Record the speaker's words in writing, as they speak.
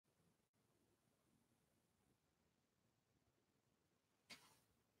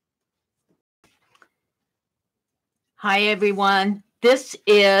Hi, everyone. This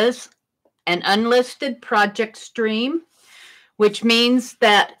is an unlisted project stream, which means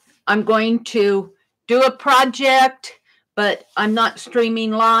that I'm going to do a project, but I'm not streaming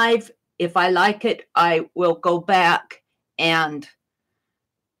live. If I like it, I will go back and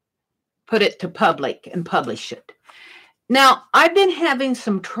put it to public and publish it. Now, I've been having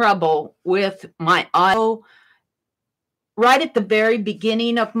some trouble with my audio right at the very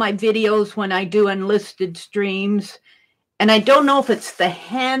beginning of my videos when I do unlisted streams. And I don't know if it's the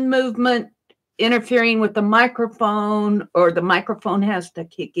hand movement interfering with the microphone or the microphone has to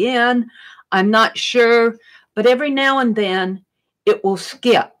kick in. I'm not sure, but every now and then it will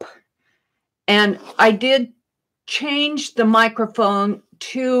skip. And I did change the microphone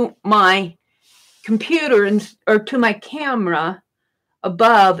to my computer or to my camera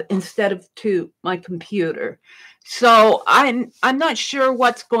above instead of to my computer. So I'm not sure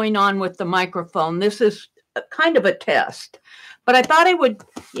what's going on with the microphone. This is kind of a test, but I thought I would.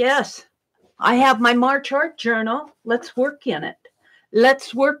 Yes, I have my March art journal. Let's work in it.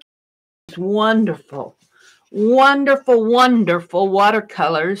 Let's work. It's wonderful, wonderful, wonderful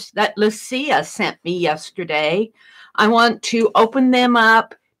watercolors that Lucia sent me yesterday. I want to open them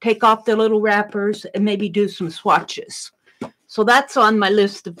up, take off the little wrappers, and maybe do some swatches. So that's on my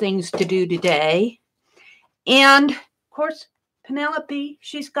list of things to do today. And of course, Penelope,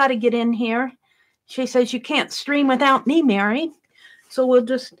 she's got to get in here. She says, you can't stream without me, Meri. So we'll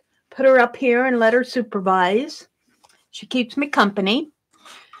just put her up here and let her supervise. She keeps me company.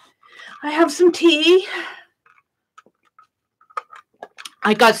 I have some tea.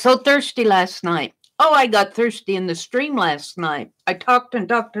 I got so thirsty last night. Oh, I got thirsty in the stream last night. I talked and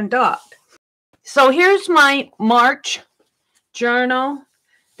talked and talked. So here's my March journal.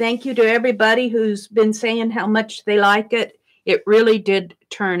 Thank you to everybody who's been saying how much they like it. It really did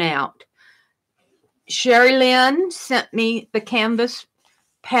turn out. Sherry Lynn sent me the canvas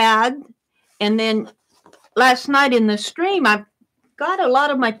pad. And then last night in the stream, I got a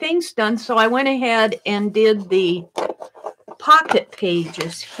lot of my things done. So I went ahead and did the pocket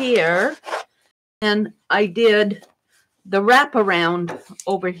pages here. And I did the wraparound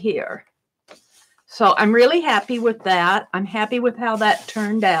over here. So I'm really happy with that. I'm happy with how that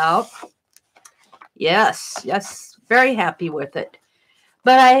turned out. Yes, very happy with it.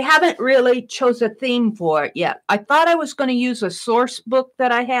 But I haven't really chose a theme for it yet. I thought I was going to use a source book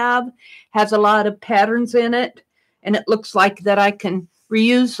that I have. Has a lot of patterns in it. And it looks like that I can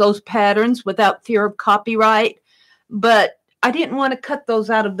reuse those patterns without fear of copyright. But I didn't want to cut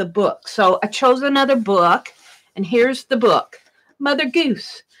those out of the book. So I chose another book. And here's the book. Mother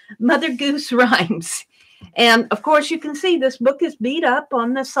Goose Rhymes. And of course, you can see this book is beat up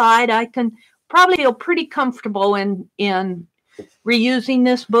on the side. I can probably feel pretty comfortable in reusing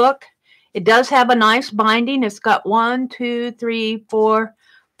this book. It does have a nice binding. It's got 1, 2, 3, 4,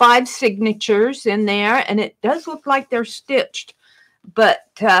 5 signatures in there, and it does look like they're stitched. But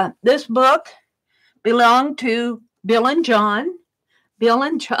this book belonged to Bill and John. Bill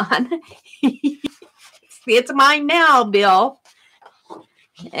and John. It's mine now, Bill.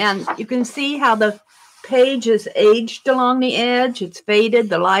 And you can see how the page is aged along the edge. It's faded.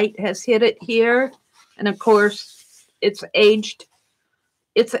 The light has hit it here. And of course, it's aged.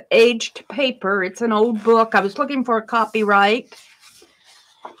 It's aged paper. It's an old book. I was looking for a copyright.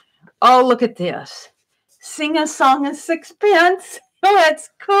 Oh, look at this. Sing a song of sixpence. Oh, that's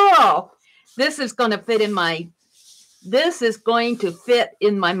cool. This is going to fit in my,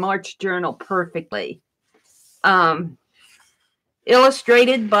 March journal perfectly.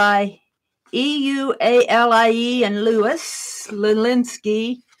 Illustrated by Eualie and Louis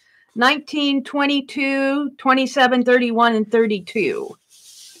Lilinski, 1922, 27, 31, and 32.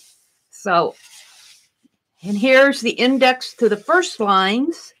 So, and here's the index to the first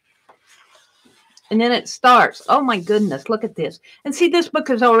lines. And then it starts. Oh my goodness, look at this. And see, this book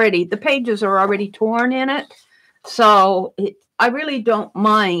is already, the pages are already torn in it. So I really don't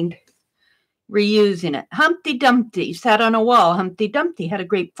mind reusing it. Humpty Dumpty sat on a wall. Humpty Dumpty had a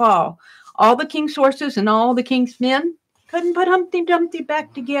great fall. All the king's horses and all the king's men couldn't put Humpty Dumpty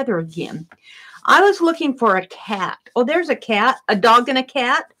back together again. I was looking for a cat. Oh, there's a cat. A dog and a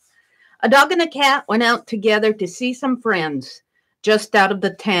cat. A dog and a cat went out together to see some friends just out of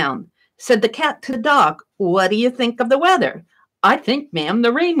the town. Said the cat to the dog, what do you think of the weather? I think, ma'am,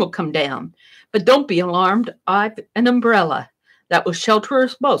 the rain will come down. But don't be alarmed. I've an umbrella that will shelter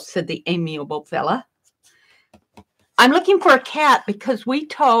us both, said the amiable fella. I'm looking for a cat because we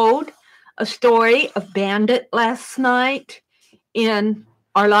told a story of Bandit last night in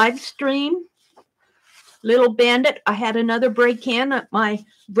our live stream. Little Bandit. I had another break-in at my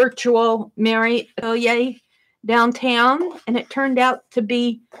virtual TheMeriAtelier downtown, and it turned out to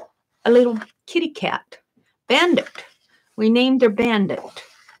be a little kitty cat, Bandit. We named her Bandit.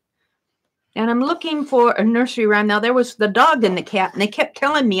 And I'm looking for a nursery rhyme. Now, there was the dog and the cat, and they kept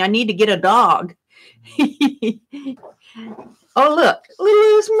telling me I need to get a dog. Oh, look,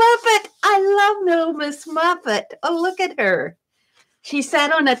 Little Miss Muffet. I love Little Miss Muffet. Oh, look at her. She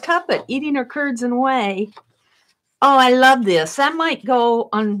sat on a tuffet eating her curds and whey. Oh, I love this. That might go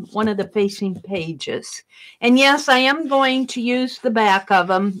on one of the facing pages. And yes, I am going to use the back of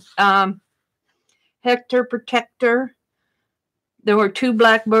them. Hector Protector. There were 2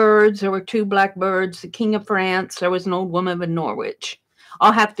 blackbirds. There were 2 blackbirds. The King of France. There was an old woman of Norwich.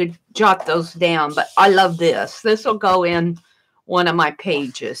 I'll have to jot those down, but I love this. This will go in one of my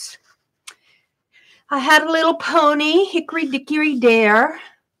pages. I had a little pony, Hickory Dickory Dare.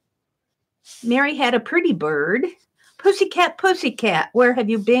 Meri had a pretty bird. Pussycat, pussycat, where have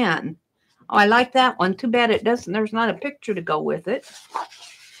you been? Oh, I like that one. Too bad it doesn't. There's not a picture to go with it.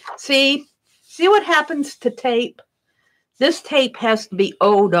 See what happens to tape? This tape has to be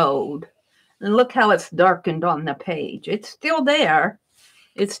old. And look how it's darkened on the page. It's still there.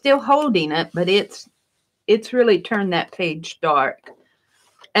 It's still holding it, but it's really turned that page dark.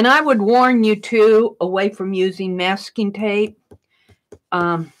 And I would warn you, too, away from using masking tape.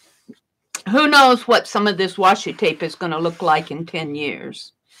 Who knows what some of this washi tape is going to look like in 10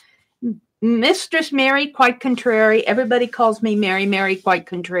 years. Mistress Meri, quite contrary. Everybody calls me Meri, quite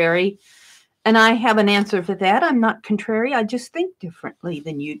contrary. And I have an answer for that. I'm not contrary. I just think differently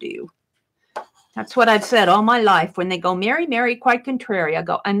than you do. That's what I've said all my life. When they go, Meri, quite contrary, I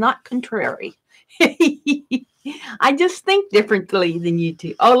go, I'm not contrary. I just think differently than you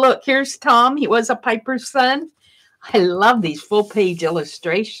do. Oh, look, here's Tom. He was a piper's son. I love these full-page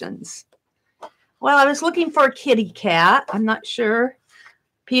illustrations. Well, I was looking for a kitty cat. I'm not sure.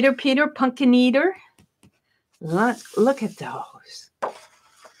 Peter, Pumpkin Eater. Look at those.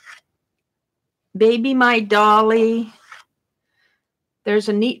 Baby, my dolly. There's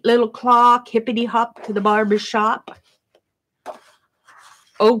a neat little clock. Hippity hop to the barber shop.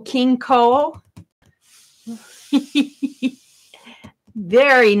 Old King Cole.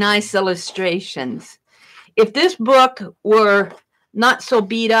 Very nice illustrations. If this book were not so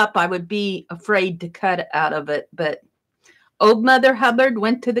beat up, I would be afraid to cut out of it. But Old Mother Hubbard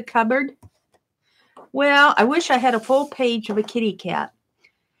went to the cupboard. Well, I wish I had a full page of a kitty cat.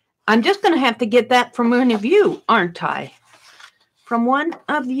 I'm just going to have to get that from one of you, aren't I? From one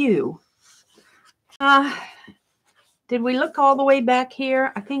of you. Did we look all the way back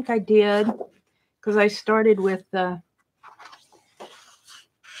here? I think I did, because I started with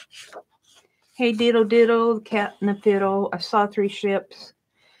Hey Diddle Diddle, the Cat and the Fiddle. I saw 3 ships.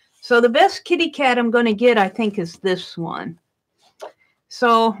 So the best kitty cat I'm going to get, I think, is this one.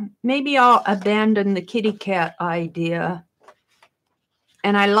 So maybe I'll abandon the kitty cat idea.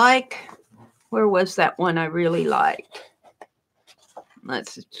 And I like, where was that one I really liked?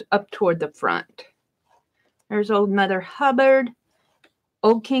 It's up toward the front. There's Old Mother Hubbard.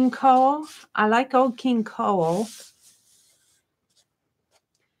 Old King Cole. I like Old King Cole.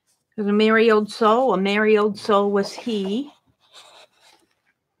 There's a merry old soul. A merry old soul was he.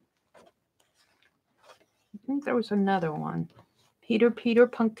 I think there was another one. Peter,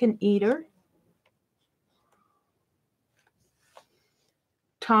 Pumpkin Eater.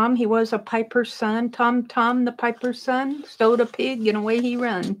 Tom, he was a piper's son. Tom, the piper's son, stole a pig and away he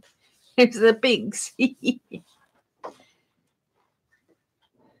run. Here's the pigs.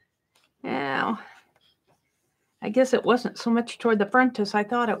 Now, I guess it wasn't so much toward the front as I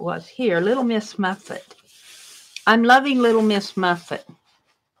thought it was. Here, Little Miss Muffet. I'm loving Little Miss Muffet.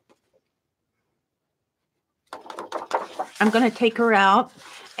 I'm going to take her out.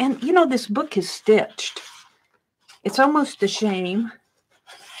 And, you know, this book is stitched. It's almost a shame.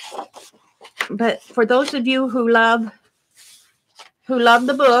 But for those of you who love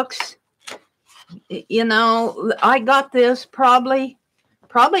the books, you know, I got this probably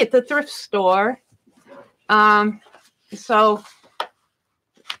at the thrift store. So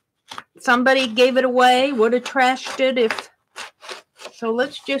somebody gave it away, would have trashed it so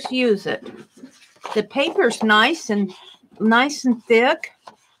let's just use it. The paper's nice and thick.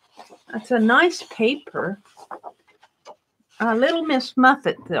 That's a nice paper. Little Miss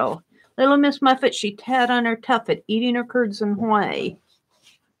Muffet, though. Little Miss Muffet, she sat on her tuffet, eating her curds and whey.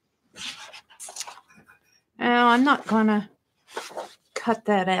 Now, I'm not going to cut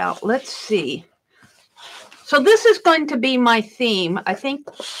that out. Let's see. So this is going to be my theme. I think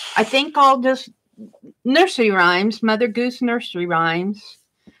I'll just Nursery Rhymes, Mother Goose Nursery Rhymes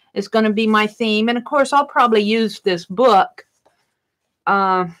is going to be my theme. And, of course, I'll probably use this book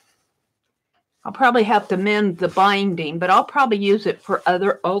I'll probably have to mend the binding, but I'll probably use it for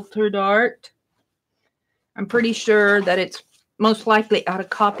other altered art. I'm pretty sure that it's most likely out of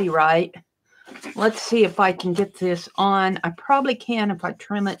copyright. Let's see if I can get this on. I probably can if I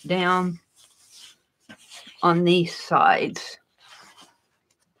trim it down on these sides.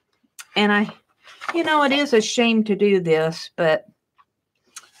 And you know, it is a shame to do this, but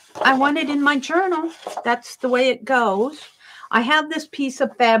I want it in my journal. That's the way it goes. I have this piece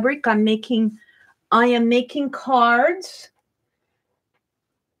of fabric. I am making cards.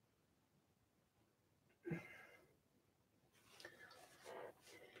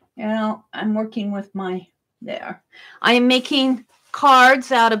 Now I'm working with there. I am making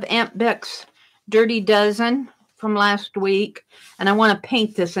cards out of Aunt Beck's Dirty Dozen from last week, and I want to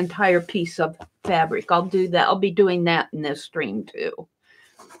paint this entire piece of fabric. I'll do that. I'll be doing that in this stream too.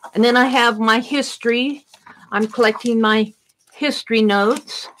 And then I have my history. I'm collecting my history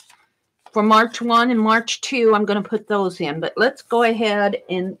notes for March 1 and March 2. I'm going to put those in, but let's go ahead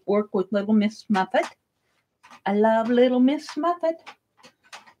and work with Little Miss Muffet. I love Little Miss Muffet.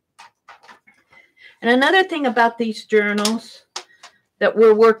 And another thing about these journals that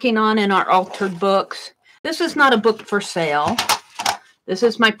we're working on in our altered books, this is not a book for sale. This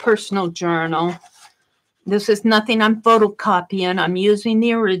is my personal journal. This is nothing I'm photocopying. I'm using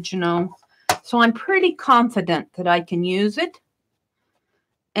the original. So I'm pretty confident that I can use it.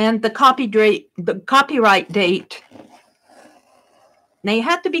 And the copyright date, now you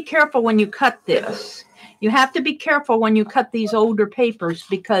have to be careful when you cut this. You have to be careful when you cut these older papers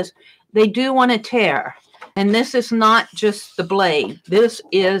because they do want to tear. And this is not just the blade. This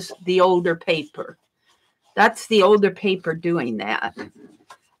is the older paper. That's the older paper doing that.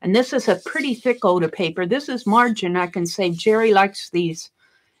 And this is a pretty thick older paper. This is margin. I can say Jeri likes these.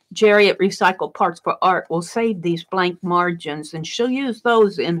 Jeri at Recycled Parts for Art will save these blank margins, and she'll use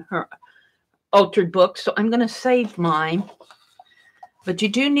those in her altered book. So I'm going to save mine. But you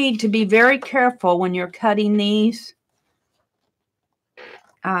do need to be very careful when you're cutting these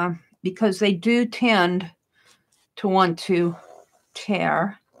because they do tend to want to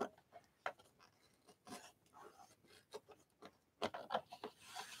tear.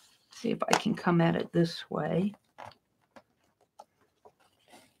 See if I can come at it this way.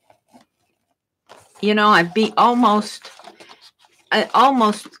 You know, I'd be almost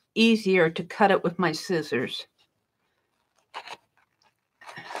easier to cut it with my scissors.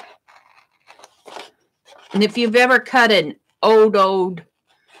 And if you've ever cut an old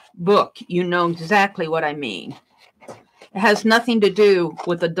book, you know exactly what I mean. It has nothing to do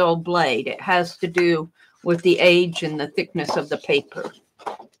with a dull blade. It has to do with the age and the thickness of the paper.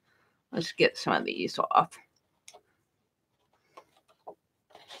 Let's get some of these off.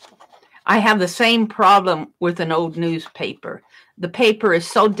 I have the same problem with an old newspaper. The paper is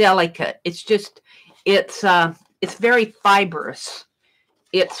so delicate. It's just, it's very fibrous.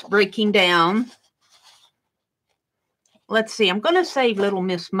 It's breaking down. Let's see. I'm going to save Little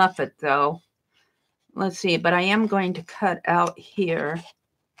Miss Muffet, though. Let's see. But I am going to cut out here.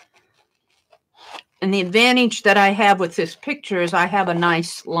 And the advantage that I have with this picture is I have a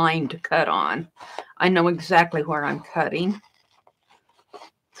nice line to cut on. I know exactly where I'm cutting.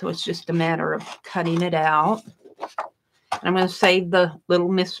 So it's just a matter of cutting it out. And I'm going to save the Little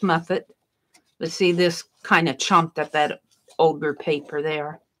Miss Muffet. Let's see, this kind of chomped at that older paper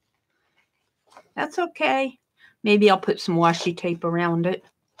there. That's okay. Maybe I'll put some washi tape around it.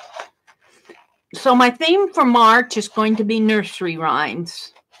 So my theme for March is going to be nursery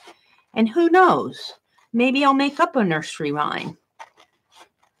rhymes. And who knows? Maybe I'll make up a nursery rhyme.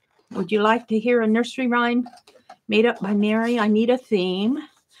 Would you like to hear a nursery rhyme made up by Meri? I need a theme.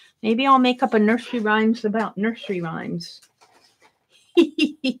 Maybe I'll make up a nursery rhymes about nursery rhymes.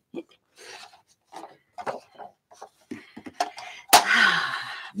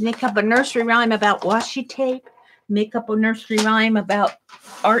 Make up a nursery rhyme about washi tape. Make up a nursery rhyme about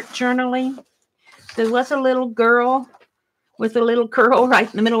art journaling. There was a little girl with a little curl right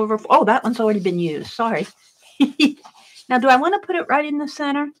in the middle of her. Oh, that one's already been used. Sorry. Now, do I want to put it right in the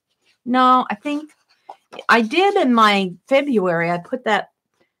center? No, I think I did in my February. I put that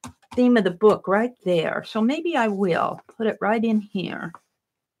theme of the book right there. So maybe I will put it right in here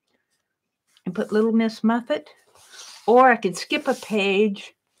and put Little Miss Muffet. Or I could skip a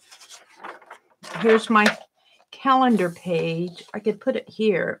page. Here's my calendar page. I could put it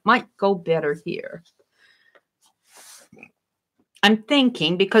here. It might go better here. I'm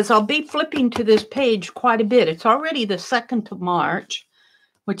thinking because I'll be flipping to this page quite a bit. It's already the 2nd of March,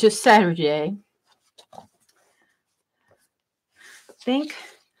 which is Saturday. I think,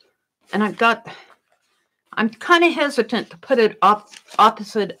 and I've got I'm kind of hesitant to put it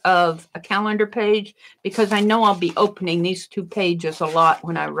opposite of a calendar page because I know I'll be opening these two pages a lot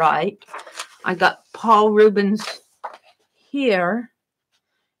when I write. I got Paul Reubens here.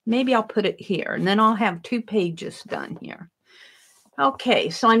 Maybe I'll put it here, and then I'll have two pages done here. Okay,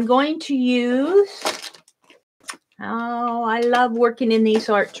 so I'm going to use, oh, I love working in these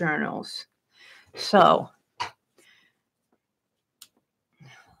art journals. So,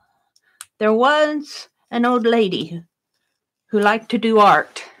 there was an old lady who liked to do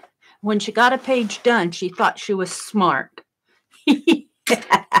art. When she got a page done, she thought she was smart.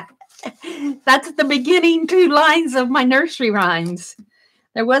 That's the beginning two lines of my nursery rhymes.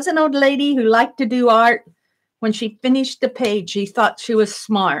 There was an old lady who liked to do art. When she finished the page, she thought she was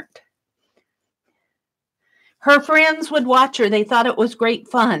smart. Her friends would watch her. They thought it was great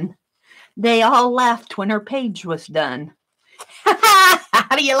fun. They all laughed when her page was done.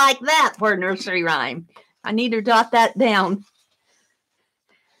 How do you like that for a nursery rhyme? I need to jot that down.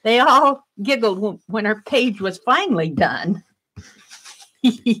 They all giggled when her page was finally done.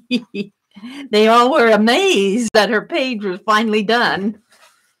 They all were amazed that her page was finally done.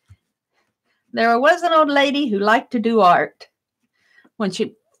 There was an old lady who liked to do art. When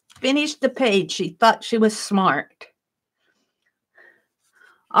she finished the page, she thought she was smart.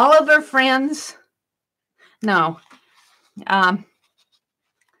 All of her friends,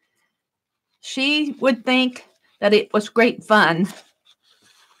 she would think that it was great fun.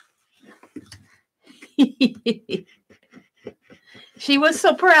 She was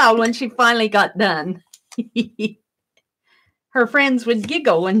so proud when she finally got done. Her friends would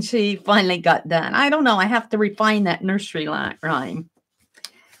giggle when she finally got done. I don't know. I have to refine that nursery rhyme.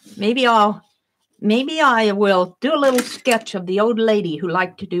 Maybe I will do a little sketch of the old lady who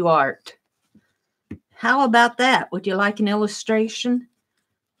liked to do art. How about that? Would you like an illustration?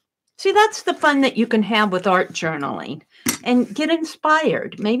 See, that's the fun that you can have with art journaling and get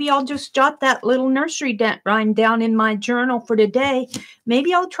inspired. Maybe I'll just jot that little nursery rhyme down in my journal for today.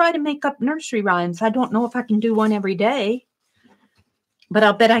 Maybe I'll try to make up nursery rhymes. I don't know if I can do one every day, but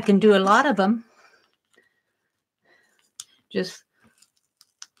I'll bet I can do a lot of them. Just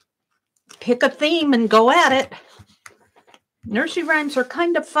pick a theme and go at it. Nursery rhymes are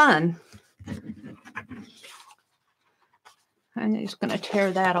kind of fun. I'm just going to tear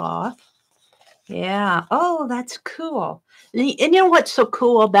that off. Yeah. Oh, that's cool. And you know what's so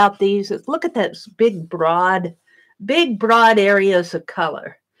cool about these is look at those big, broad areas of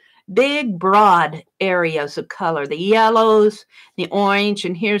color. Big, broad areas of color. The yellows, the orange,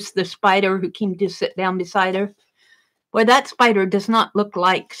 and here's the spider who came to sit down beside her. Boy, that spider does not look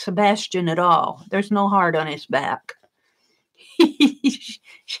like Sebastian at all. There's no heart on his back.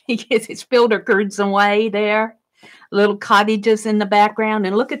 She spilled her curds away there. Little cottages in the background.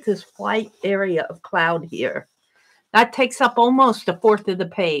 And look at this white area of cloud here. That takes up almost a fourth of the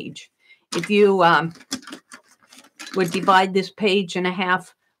page. If you would divide this page in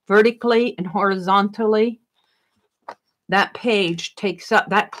half vertically and horizontally, that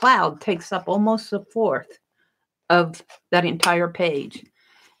cloud takes up almost a fourth of that entire page.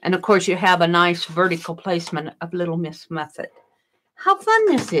 And of course, you have a nice vertical placement of Little Miss Muffet. How fun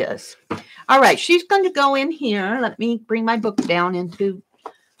this is. All right, she's going to go in here. Let me bring my book down into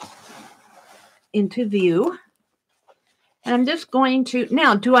view. And I'm just going to,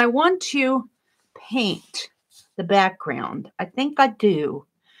 now, do I want to paint the background? I think I do.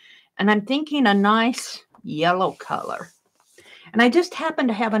 And I'm thinking a nice yellow color. And I just happen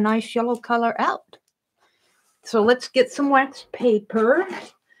to have a nice yellow color out. So let's get some wax paper.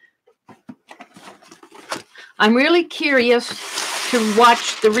 I'm really curious to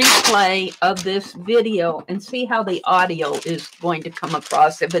watch the replay of this video and see how the audio is going to come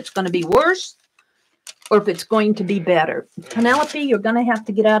across, if it's going to be worse or if it's going to be better. Penelope, you're going to have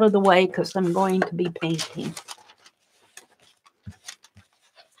to get out of the way because I'm going to be painting.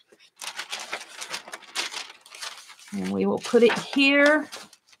 And we will put it here.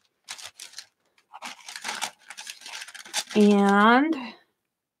 And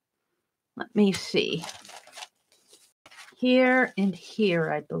let me see. Here and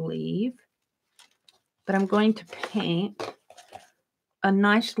here, I believe. But I'm going to paint a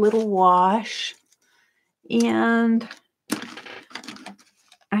nice little wash. And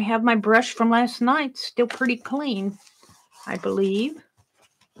I have my brush from last night, still pretty clean, I believe.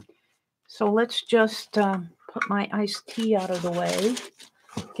 So let's just put my iced tea out of the way.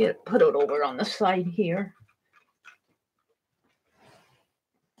 Put it over on the side here.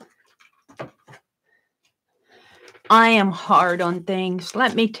 I am hard on things.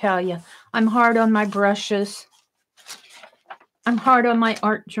 Let me tell you, I'm hard on my brushes. I'm hard on my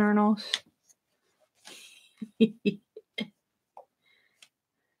art journals.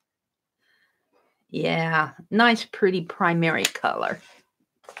 Yeah, nice, pretty primary color.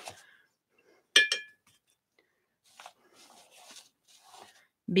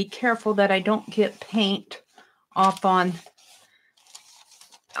 Be careful that I don't get paint off on.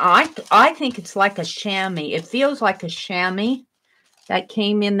 I think it's like a chamois. It feels like a chamois that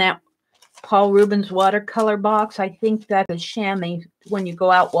came in that Paul Reubens watercolor box. I think that a chamois, when you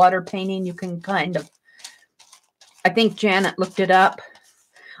go out water painting, you can kind of, I think Janet looked it up.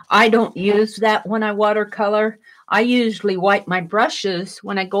 I don't use that when I watercolor. I usually wipe my brushes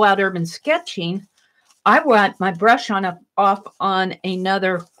when I go out urban sketching. I wipe my brush off on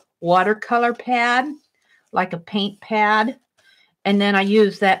another watercolor pad, like a paint pad, and then I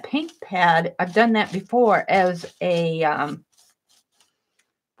use that paint pad. I've done that before as a,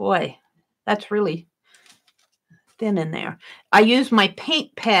 boy, that's really thin in there. I use my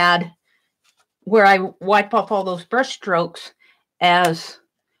paint pad where I wipe off all those brush strokes as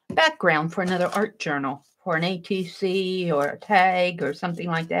background for another art journal, for an ATC or a tag or something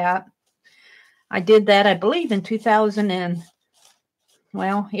like that. I did that, I believe, in 2000 and,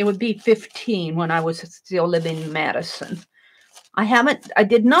 well, it would be 15 when I was still living in Madison. I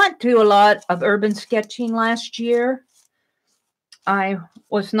did not do a lot of urban sketching last year. I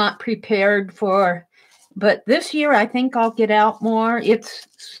was not prepared for, but this year I think I'll get out more. It's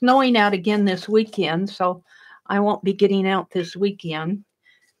snowing out again this weekend, so I won't be getting out this weekend.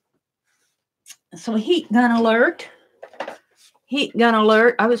 So heat gun alert. Heat gun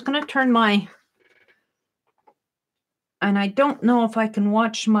alert. I was going to turn my, and I don't know if I can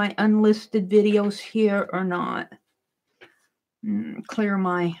watch my unlisted videos here or not. Clear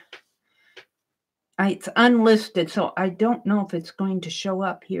my, it's unlisted, so I don't know if it's going to show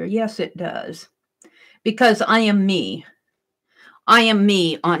up here. Yes, it does. Because I am me. I am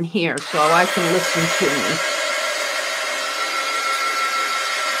me on here, so I can listen to me.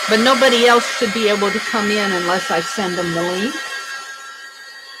 But nobody else should be able to come in unless I send them the link.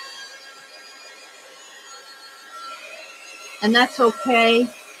 And that's okay.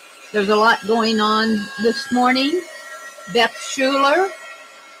 There's a lot going on this morning. Beth Schuler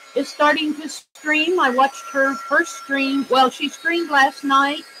is starting to stream. I watched her first stream. Well, she streamed last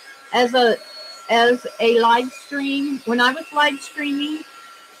night as a live stream when I was live streaming,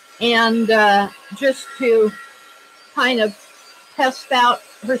 and just to kind of test out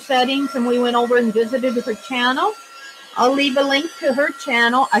her settings, and we went over and visited her channel. I'll leave a link to her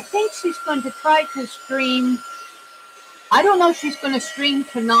channel. I think she's going to try to stream. I don't know if she's going to stream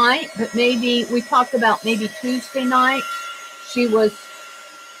tonight, but maybe we talked about maybe Tuesday night.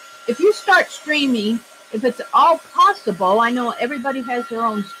 If you start streaming, if it's all possible, I know everybody has their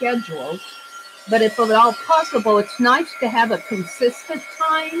own schedules, but if at all possible, it's nice to have a consistent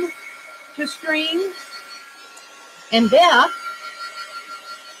time to stream. And Beth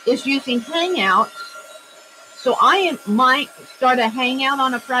is using Hangouts. So I might start a Hangout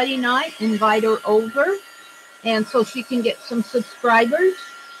on a Friday night, invite her over, and so she can get some subscribers.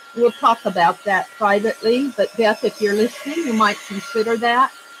 We'll talk about that privately, but Beth, if you're listening, you might consider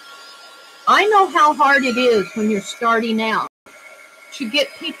that. I know how hard it is when you're starting out to get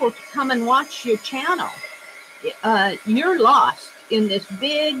people to come and watch your channel. You're lost in this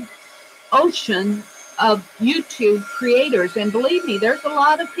big ocean of YouTube creators, and believe me, there's a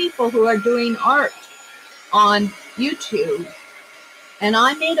lot of people who are doing art on YouTube. And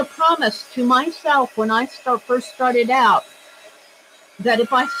I made a promise to myself when I first started out that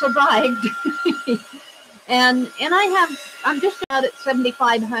if I survived, and I'm just about at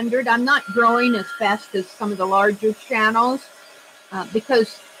 7,500. I'm not growing as fast as some of the larger channels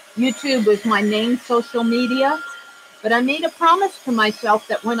because YouTube is my main social media. But I made a promise to myself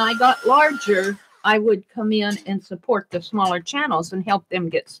that when I got larger, I would come in and support the smaller channels and help them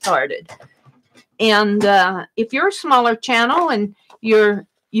get started. And if you're a smaller channel and you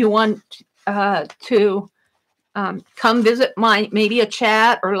want to come visit maybe a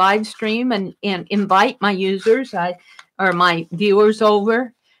chat or live stream and invite my users or my viewers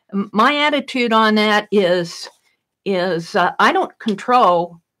over, my attitude on that is I don't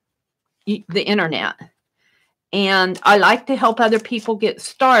control the internet. And I like to help other people get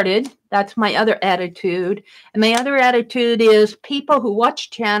started. That's my other attitude. And my other attitude is people who watch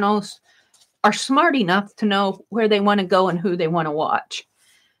channels are smart enough to know where they want to go and who they want to watch.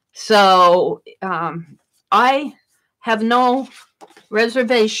 So I have no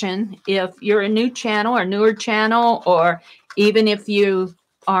reservation if you're a new channel or newer channel, or even if you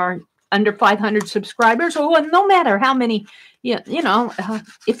are under 500 subscribers, or no matter how many,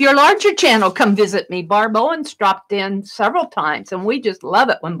 if you're a larger channel, come visit me. Barb Owens dropped in several times, and we just love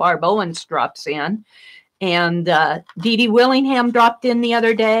it when Barb Owens drops in. and Dee Dee Willingham dropped in the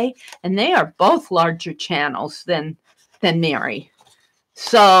other day, and they are both larger channels than Meri.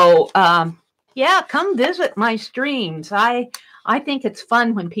 So yeah, come visit my streams. I think it's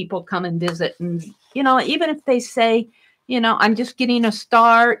fun when people come and visit, and you know, even if they say, you know, I'm just getting a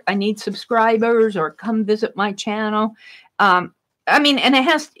start, I need subscribers, or come visit my channel. I mean, and it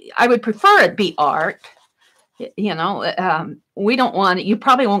has, I would prefer it be art. You know, we don't want it. You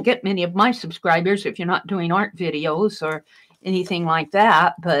probably won't get many of my subscribers if you're not doing art videos or anything like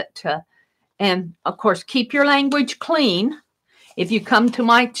that. But, and of course, keep your language clean. If you come to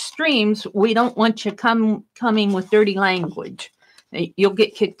my streams, we don't want you coming with dirty language. You'll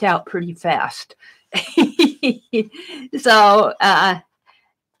get kicked out pretty fast. So,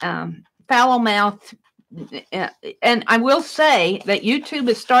 foul mouth. And I will say that YouTube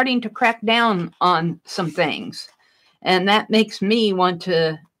is starting to crack down on some things, and that makes me want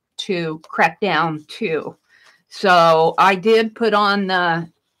to crack down too. So I did put on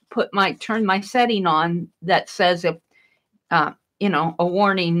turn my setting on that says if you know, a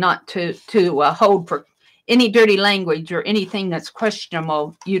warning not to hold for any dirty language or anything that's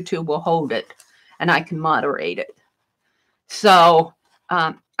questionable. YouTube will hold it, and I can moderate it. So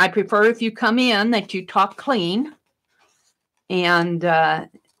I prefer if you come in that you talk clean and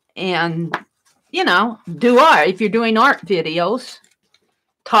you know, do art. If you're doing art videos,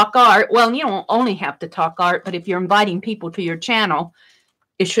 talk art. Well, you don't only have to talk art, but if you're inviting people to your channel,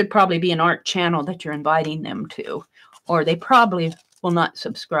 it should probably be an art channel that you're inviting them to, or they probably will not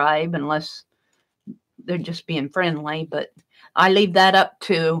subscribe unless they're just being friendly. But I leave that up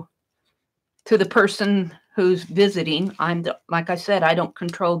to the person who's visiting. Like I said, I don't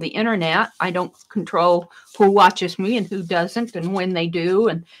control the internet. I don't control who watches me and who doesn't, and when they do,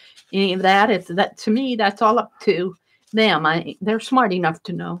 and any of that. It's that, to me, that's all up to them. They're smart enough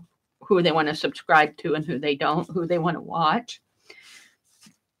to know who they want to subscribe to and who they don't, who they want to watch.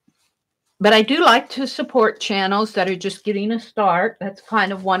 But I do like to support channels that are just getting a start. That's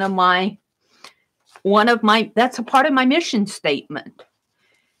kind of one of my that's a part of my mission statement.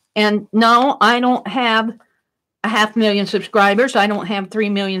 And no, I don't have 500,000 subscribers. I don't have 3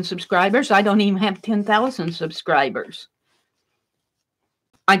 million subscribers. I don't even have 10,000 subscribers.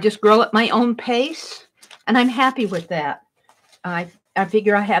 I just grow at my own pace, and I'm happy with that. I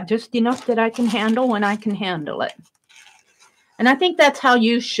figure I have just enough that I can handle when I can handle it. And I think that's how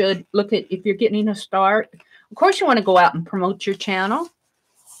you should look at if you're getting a start. Of course, you want to go out and promote your channel.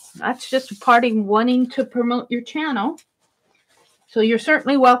 That's just a part of wanting to promote your channel. So you're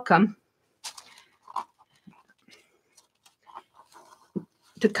certainly welcome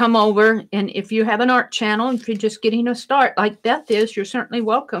to come over. And if you have an art channel, if you're just getting a start like Beth is, you're certainly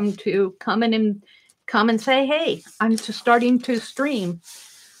welcome to come in and say, hey, I'm just starting to stream.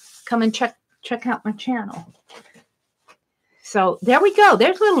 Come and check out my channel. So there we go.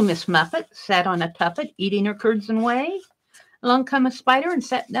 There's little Miss Muffet sat on a tuffet eating her curds and whey. Along come a spider and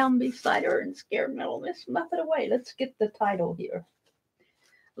sat down beside her and scared little Miss Muffet away. Let's get the title here.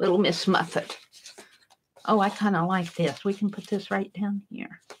 Little Miss Muffet. Oh, I kind of like this. We can put this right down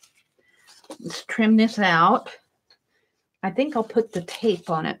here. Let's trim this out. I think I'll put the tape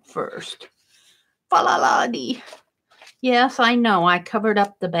on it first. Fa-la-la-dee. Yes, I know. I covered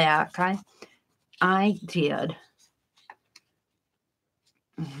up the back. I did.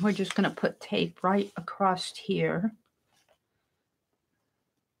 We're just going to put tape right across here.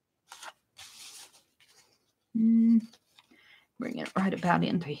 Bring it right about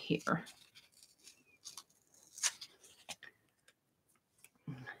into here.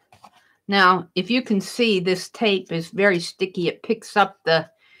 Now, if you can see, this tape is very sticky. It picks up the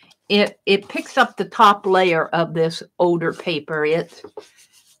it picks up the top layer of this older paper.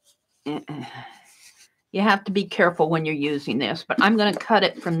 You have to be careful when you're using this, but I'm going to cut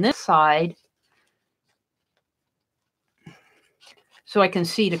it from this side so I can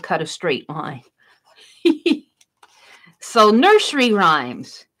see to cut a straight line. So nursery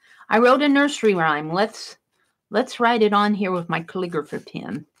rhymes. I wrote a nursery rhyme. Let's write it on here with my calligraphy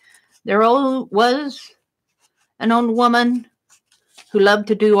pen. There was an old woman who loved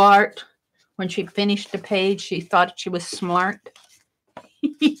to do art. When she finished the page, she thought she was smart.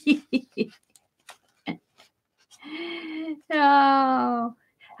 Oh,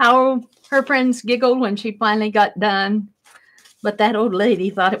 how her friends giggled when she finally got done. But that old lady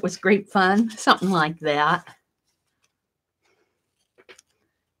thought it was great fun. Something like that.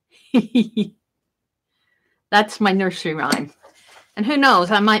 That's my nursery rhyme. And who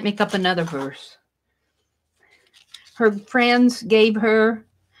knows, I might make up another verse. Her friends gave her,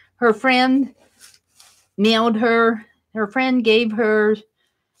 her friend mailed her, her friend gave her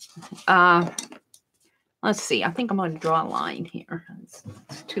Let's see. I think I'm going to draw a line here. It's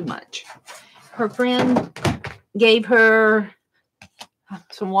too much. Her friend gave her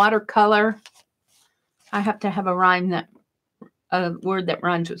some watercolor. I have to have a word that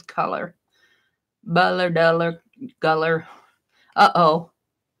rhymes with color. Meridel Abrams. Uh-oh.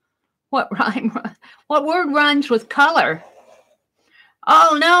 What word rhymes with color?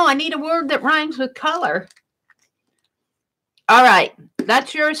 Oh, no, I need a word that rhymes with color. All right,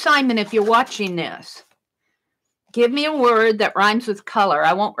 that's your assignment if you're watching this. Give me a word that rhymes with color.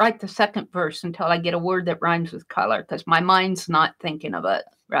 I won't write the second verse until I get a word that rhymes with color because my mind's not thinking of it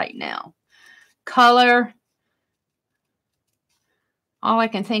right now. Color. All I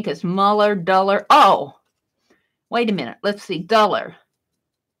can think is muller, duller. Oh, wait a minute. Let's see. Duller.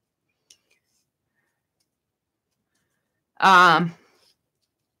 Her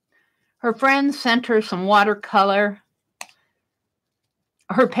friend sent her some watercolor.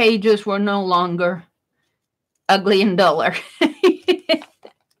 Her pages were no longer ugly and duller.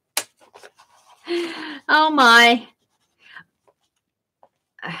 Oh my.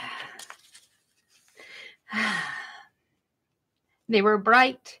 They were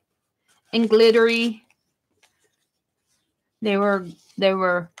bright and glittery. They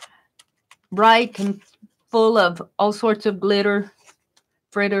were bright and full of all sorts of glitter.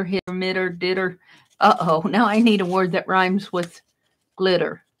 Fritter, hitter, mitter, ditter. Uh-oh, now I need a word that rhymes with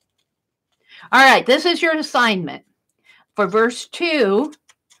glitter. All right, this is your assignment. For verse 2,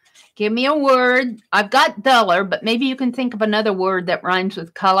 give me a word. I've got duller, but maybe you can think of another word that rhymes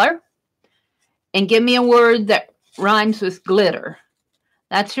with color. And give me a word that rhymes with glitter.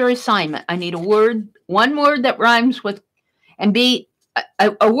 That's your assignment. I need a word, one word that rhymes with, and be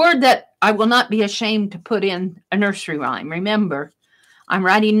a word that I will not be ashamed to put in a nursery rhyme. Remember, I'm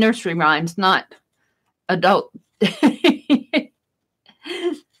writing nursery rhymes, not adult,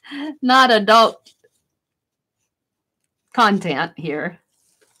 not adult content here.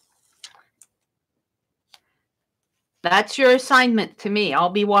 That's your assignment to me. I'll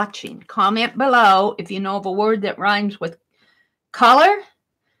be watching. Comment below if you know of a word that rhymes with color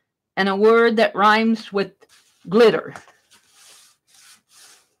and a word that rhymes with glitter.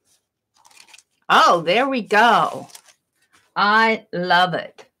 Oh, there we go. I love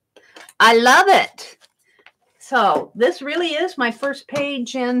it. I love it. So this really is my first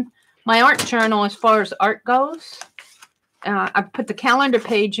page in my art journal as far as art goes. I put the calendar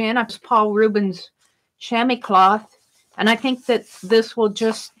page in. I put Paul Reubens chamois cloth. And I think that this will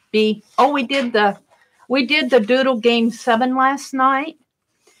just be, oh, we did the doodle game 7 last night,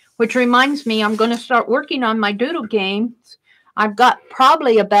 which reminds me I'm going to start working on my doodle games. I've got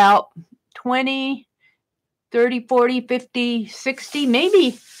probably about 20, 30, 40, 50, 60,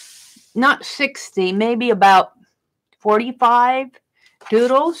 maybe not 60, maybe about 45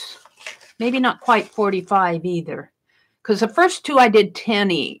 doodles. Maybe not quite 45 either. Because the first 2 I did 10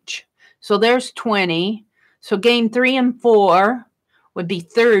 each. So there's 20. So game 3 and 4 would be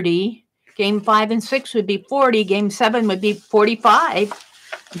 30. Game 5 and 6 would be 40. Game 7 would be 45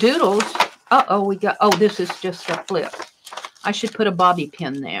 doodles. Uh-oh, this is just a flip. I should put a bobby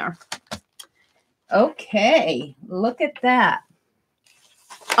pin there. Okay, look at that.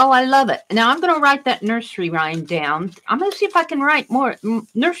 Oh, I love it. Now I'm going to write that nursery rhyme down. I'm going to see if I can write more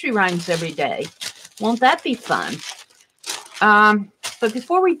nursery rhymes every day. Won't that be fun? But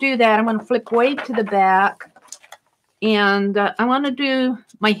before we do that, I'm going to flip way to the back. And I want to do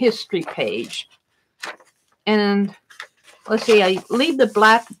my history page. And let's see, I leave the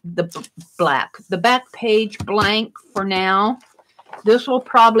back page blank for now. This will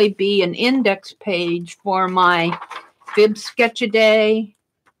probably be an index page for my fib sketch a day.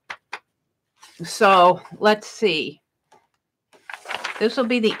 So let's see. This will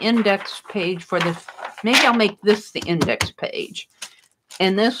be the index page for this. Maybe I'll make this the index page.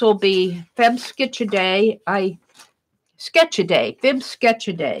 And this will be fib sketch a day. Sketch a day, fib sketch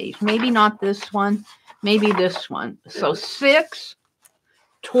a days. Maybe not this one, maybe this one. So 6,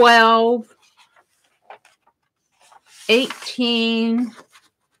 12, 18,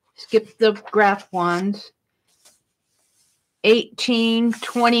 skip the graph ones, 18,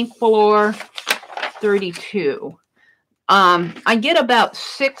 24, 32. I get about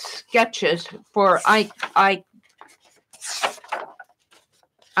 6 sketches for, I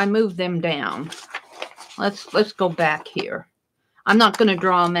move them down. Let's go back here. I'm not going to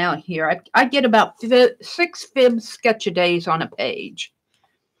draw them out here. I get about 6 fib sketch a days on a page.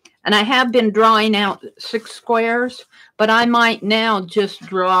 And I have been drawing out 6 squares, but I might now just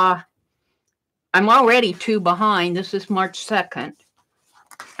draw. I'm already 2 behind. This is March 2nd.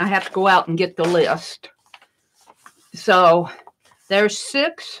 I have to go out and get the list. So there's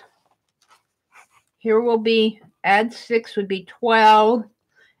 6 here will be, add 6 would be 12.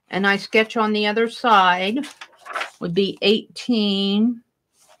 And I sketch on the other side would be 18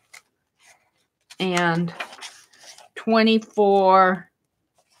 and 24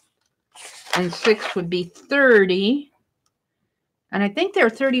 and 6 would be 30. And I think there are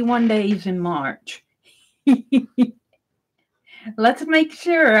 31 days in March. Let's make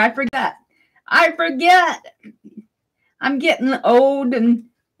sure. I forget. I'm getting old and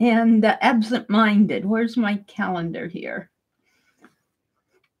absent-minded. Where's my calendar here?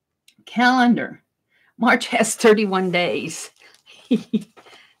 Calendar. March has 31 days.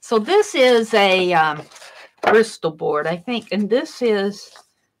 So this is a Bristol board, I think. And this is,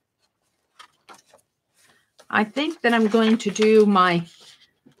 I think that I'm going to do my,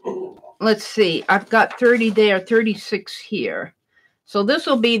 let's see, I've got 30 there, 36 here. So this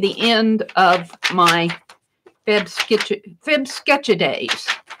will be the end of my fib sketch-a-days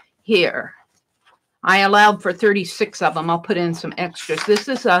here. I allowed for 36 of them. I'll put in some extras. This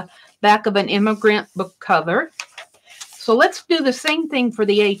is a back of an immigrant book cover. So let's do the same thing for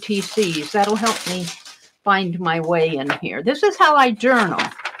the ATCs. That'll help me find my way in here. This is how I journal.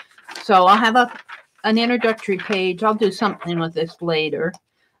 So I'll have an introductory page. I'll do something with this later.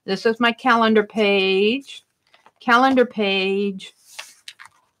 This is my calendar page. Calendar page.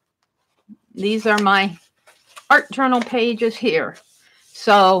 These are my art journal pages here.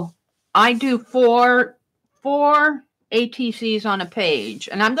 So I do four ATCs on a page.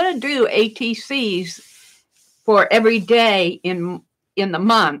 And I'm going to do ATCs for every day in the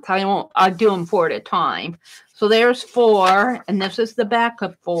month. I do them 4 at a time. So there's 4. And this is the back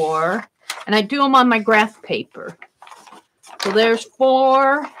of 4. And I do them on my graph paper. So there's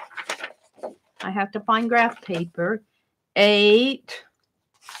 4. I have to find graph paper. 8.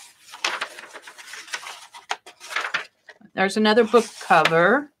 There's another book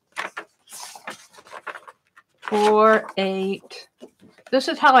cover. 4, 8. This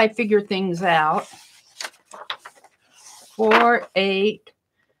is how I figure things out. 4, 8,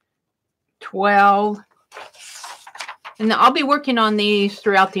 12. And I'll be working on these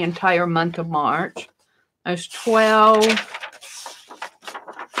throughout the entire month of March. There's 12.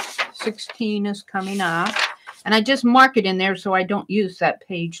 16 is coming up. And I just mark it in there so I don't use that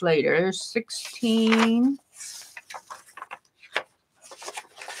page later. There's 16.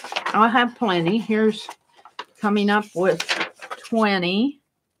 I'll have plenty. Here's coming up with 20.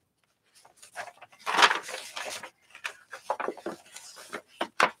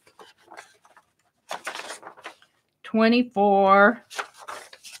 $24.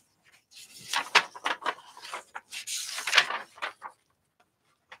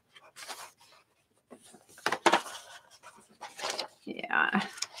 Yeah.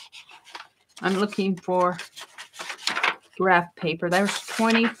 I'm looking for graph paper. There's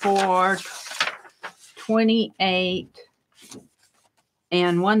 24, 28,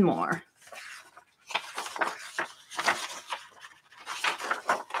 and one more.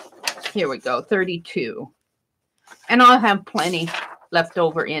 Here we go, 32. And I'll have plenty left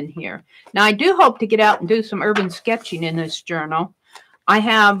over in here. Now, I do hope to get out and do some urban sketching in this journal. I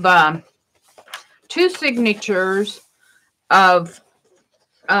have 2 signatures of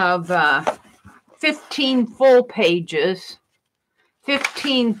 15 full pages.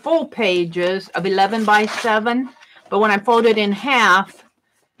 15 full pages of 11 by 7. But when I fold it in half,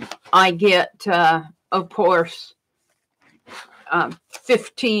 I get, of course,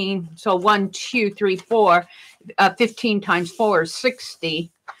 15. So 1, 2, 3, 4. 15 times 4 is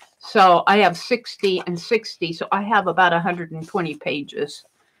 60. So I have 60 and 60. So I have about 120 pages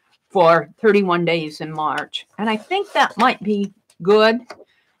for 31 days in March. And I think that might be good,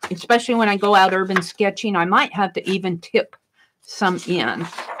 especially when I go out urban sketching. I might have to even tip some in.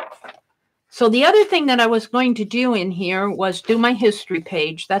 So the other thing that I was going to do in here was do my history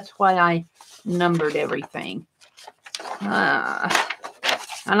page. That's why I numbered everything.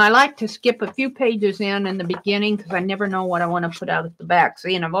 And I like to skip a few pages in the beginning because I never know what I want to put out at the back.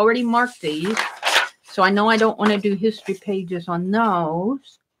 See, and I've already marked these. So I know I don't want to do history pages on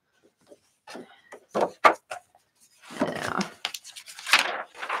those. Yeah.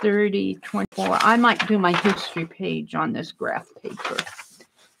 30, 24. I might do my history page on this graph paper.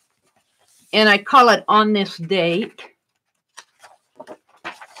 And I call it on this date.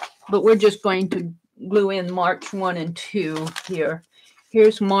 But we're just going to glue in March 1 and 2 here.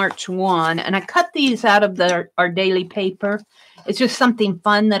 Here's March 1. And I cut these out of our daily paper. It's just something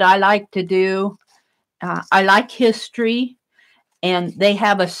fun that I like to do. I like history. And they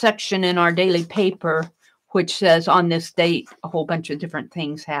have a section in our daily paper which says on this date, a whole bunch of different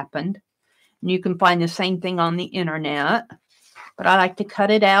things happened. And you can find the same thing on the internet. but I like to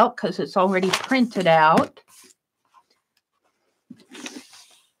cut it out because it's already printed out.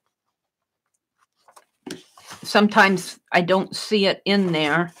 Sometimes I don't see it in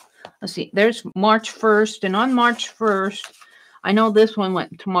there. Let's see, there's March 1st, and on March 1st, I know this one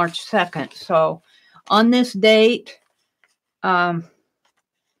went to March 2nd. So on this date,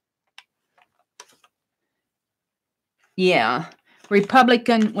 yeah,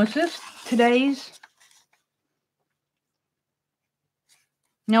 Republican, was this today's?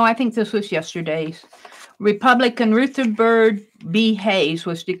 No, I think this was yesterday's. Republican Rutherford B. Hayes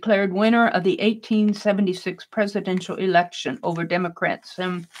was declared winner of the 1876 presidential election over Democrat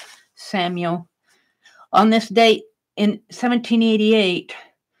Samuel. On this date in 1788,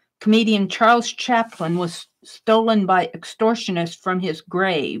 comedian Charles Chaplin was stolen by extortionists from his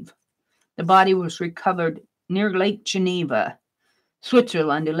grave. The body was recovered near Lake Geneva,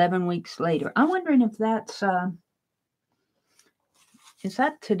 Switzerland, 11 weeks later. I'm wondering if that's, is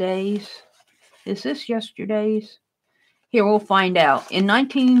that today's? Is this yesterday's? Here, we'll find out. In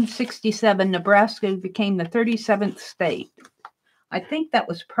 1967, Nebraska became the 37th state. I think that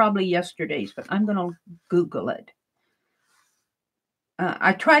was probably yesterday's, but I'm going to Google it.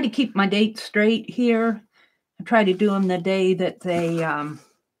 I try to keep my dates straight here. I try to do them the day that they,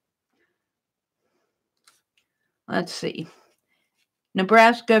 let's see.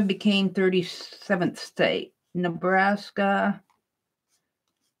 Nebraska became 37th state. Nebraska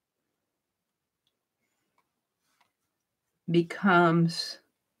becomes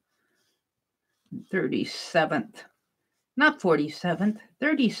 37th, not 47th,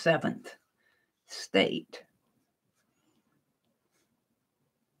 37th state.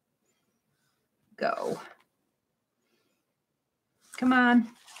 Go. Come on.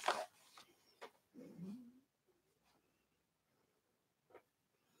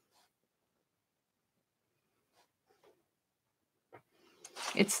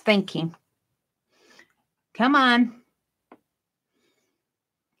 It's thinking. Come on.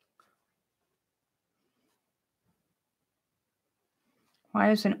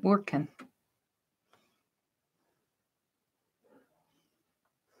 Why isn't it working?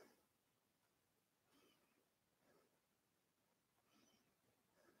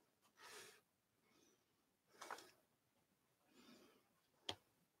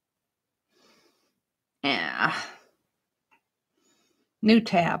 Yeah. New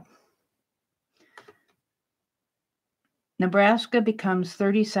tab. Nebraska becomes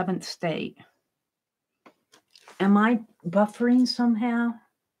 37th state. Am I buffering somehow?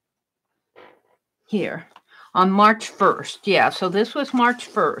 Here. On March 1st. Yeah, so this was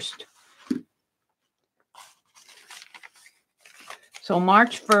March 1st. So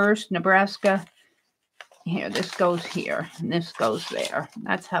March 1st, Nebraska. Here, this goes here, and this goes there.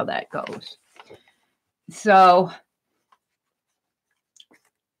 That's how that goes. So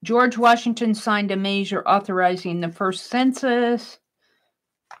George Washington signed a measure authorizing the first census.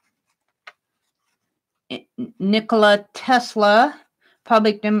 Nikola Tesla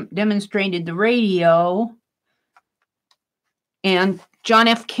demonstrated the radio. And John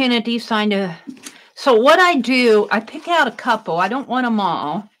F. Kennedy signed a... So what I do, I pick out a couple. I don't want them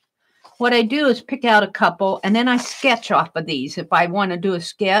all. What I do is pick out a couple, and then I sketch off of these. If I want to do a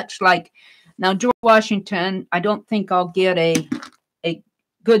sketch, like now George Washington, I don't think I'll get a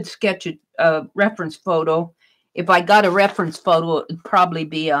good sketch, reference photo. If I got a reference photo, it'd probably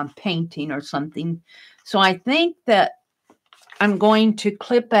be a painting or something. So I think that I'm going to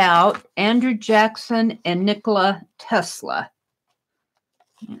clip out Andrew Jackson and Nikola Tesla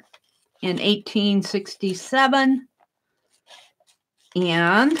in 1867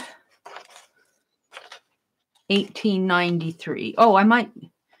 and 1893. Oh, I might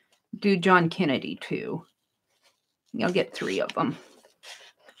do John Kennedy too. You'll get 3 of them.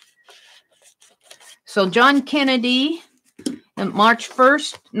 So John Kennedy, on March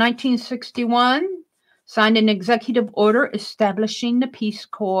 1st, 1961, signed an executive order establishing the Peace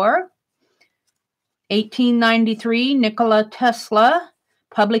Corps. 1893, Nikola Tesla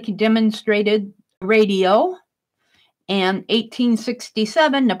publicly demonstrated radio. And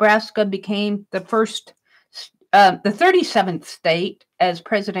 1867, Nebraska became the 37th state as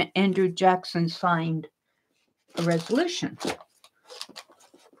President Andrew Jackson signed a resolution.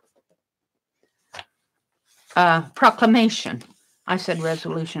 Proclamation. I said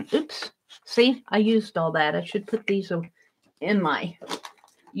resolution. Oops. See, I used all that. I should put these in my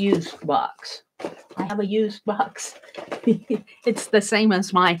used box. I have a used box. It's the same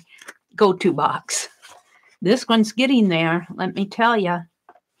as my go-to box. This one's getting there, let me tell you.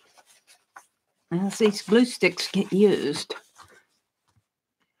 As these glue sticks get used.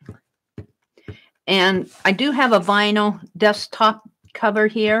 And I do have a vinyl desktop cover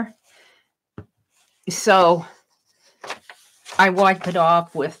here. So I'll wipe it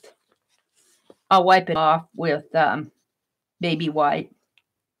off with baby white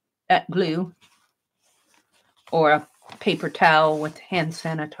glue or a paper towel with hand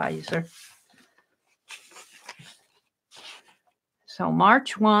sanitizer. So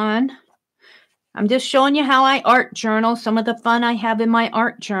March 1. I'm just showing you how I art journal, some of the fun I have in my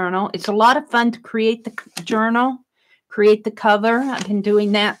art journal. It's a lot of fun to create the journal, create the cover. I've been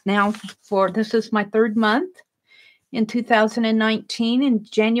doing that now this is my 3rd month in 2019, in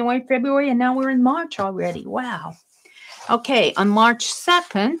January, February, and now we're in March already. Wow. Okay, on March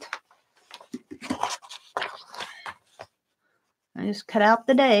 2nd, I just cut out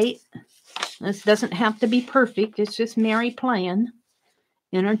the date. This doesn't have to be perfect. It's just Meri playing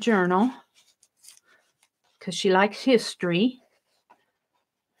in her journal, because she likes history.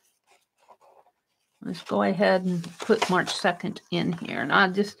 Let's go ahead and put March 2nd in here. And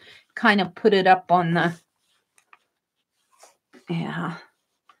I'll just kind of put it up on the,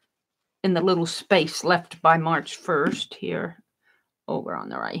 in the little space left by March 1st here, over on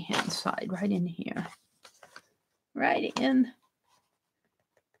the right-hand side, right in here. Right in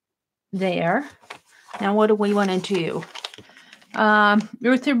there. Now, what do we want to do?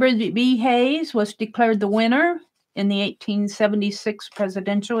 Luther B. Hayes was declared the winner in the 1876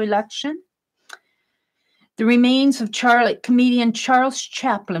 presidential election. The remains of comedian Charles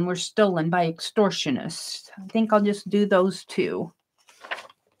Chaplin were stolen by extortionists. I think I'll just do those 2.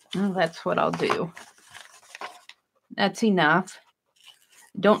 Well, that's what I'll do. That's enough.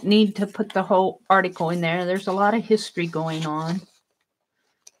 Don't need to put the whole article in there. There's a lot of history going on.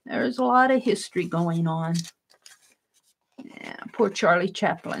 There's a lot of history going on. Yeah, poor Charlie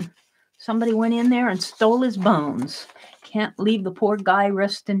Chaplin. Somebody went in there and stole his bones. Can't leave the poor guy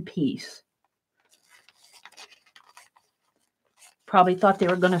rest in peace. Probably thought they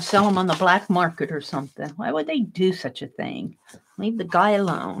were going to sell him on the black market or something. Why would they do such a thing? Leave the guy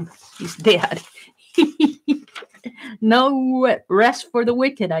alone. He's dead. No rest for the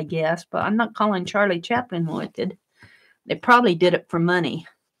wicked, I guess. But I'm not calling Charlie Chaplin wicked. They probably did it for money.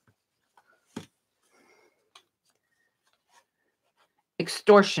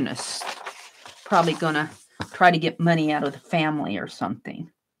 Extortionists. Probably going to try to get money out of the family or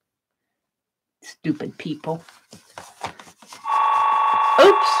something. Stupid people.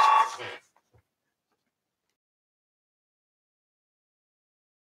 Oops.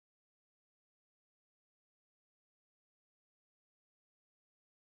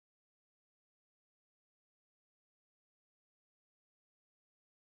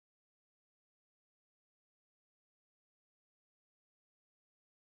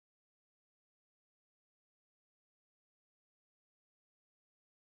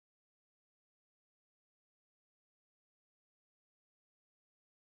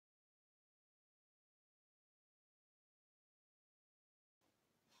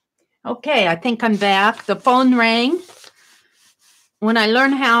 Okay, I think I'm back. The phone rang. When I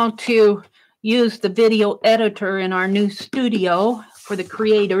learn how to use the video editor in our new studio for the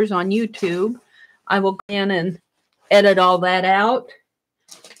creators on YouTube, I will go in and edit all that out.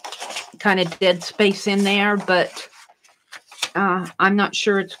 Kind of dead space in there, but I'm not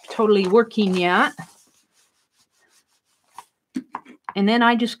sure it's totally working yet. And then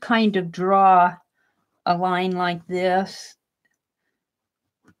I just kind of draw a line like this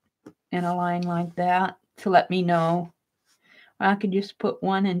and a line like that to let me know. I could just put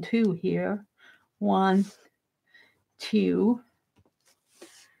 1 and 2 here. 1, 2.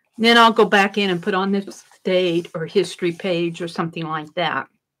 Then I'll go back in and put on this date or history page or something like that.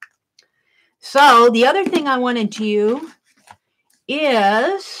 So the other thing I want to do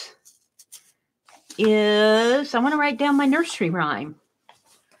is I want to write down my nursery rhyme.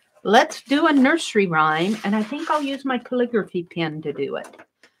 Let's do a nursery rhyme, and I think I'll use my calligraphy pen to do it.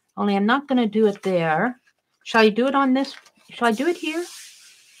 Only I'm not going to do it there. Shall I do it on this? Shall I do it here?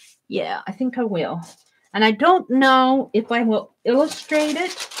 Yeah, I think I will. And I don't know if I will illustrate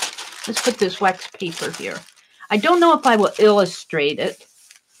it. Let's put this wax paper here. I don't know if I will illustrate it.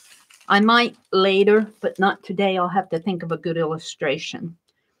 I might later, but not today. I'll have to think of a good illustration.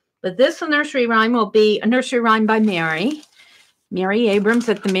 But this nursery rhyme will be a nursery rhyme by Meri Abrams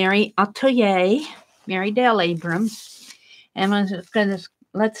at the.meri.atelier, Meridel Abrams. And I'm just going to,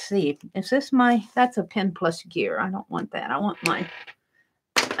 let's see, is this my, that's a pen plus gear. I don't want that. I want my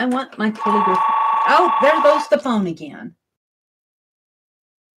calligraphy. Oh, there goes the phone again.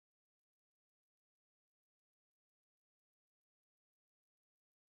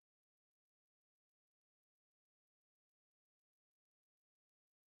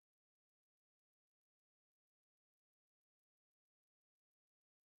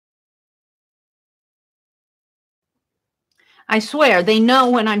 I swear, they know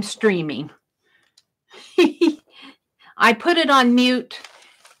when I'm streaming. I put it on mute,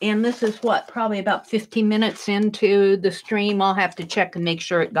 and this is what, probably about 15 minutes into the stream. I'll have to check and make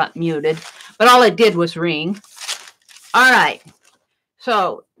sure it got muted. But all it did was ring. All right.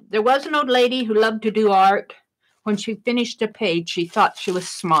 So there was an old lady who loved to do art. When she finished a page, she thought she was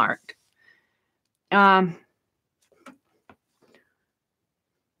smart. Now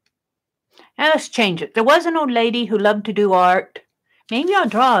let's change it. There was an old lady who loved to do art. Maybe I'll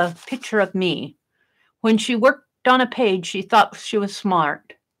draw a picture of me. When she worked on a page, she thought she was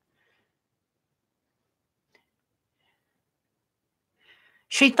smart.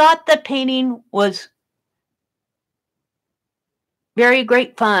 She thought that painting was very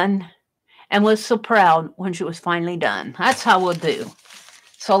great fun and was so proud when she was finally done. That's how we'll do.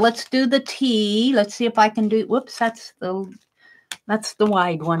 So let's do the T. Let's see if I can do, whoops, that's the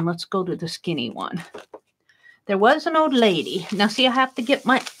wide one. Let's go to the skinny one. There was an old lady. Now see, I have to get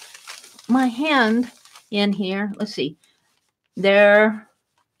my hand in here. Let's see. There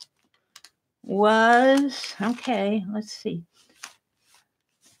was, okay, let's see.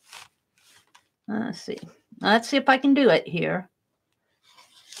 Let's see. Let's see if I can do it here.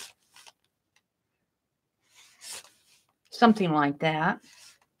 Something like that.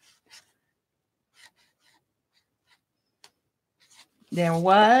 There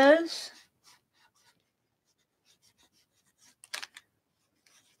was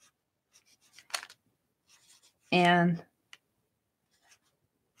an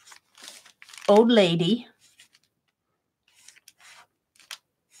old lady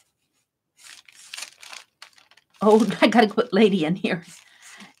I gotta put lady in here.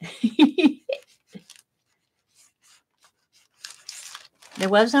 There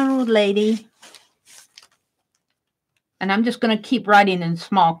was an old lady, and I'm just going to keep writing in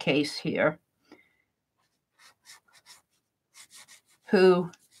small case here, who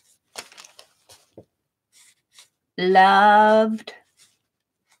loved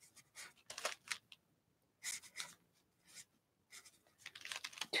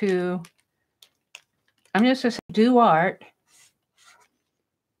to, I'm just going to say, do art.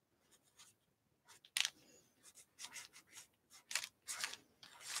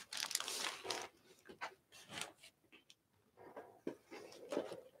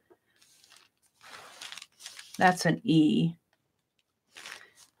 That's an E.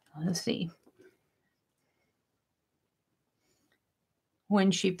 Let's see. When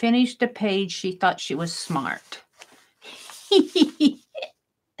she finished the page, she thought she was smart.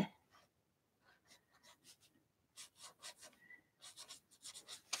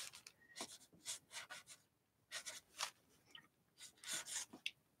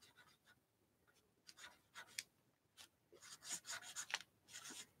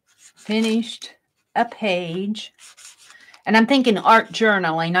 Finished a page. And I'm thinking art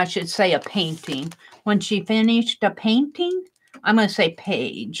journaling. I should say a painting. When she finished a painting, I'm going to say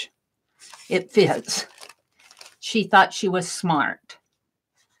page. It fits. She thought she was smart.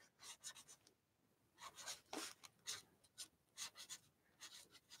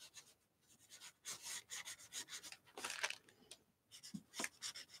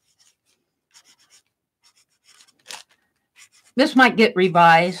 This might get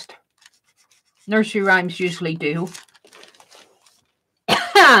revised. Nursery Rhymes usually do.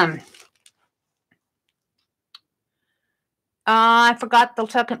 I forgot the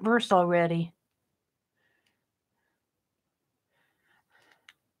second verse already.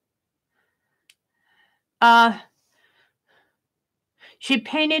 She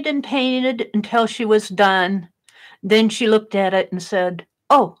painted and painted until she was done. Then she looked at it and said,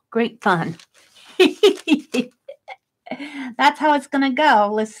 "Oh, great fun." That's how it's going to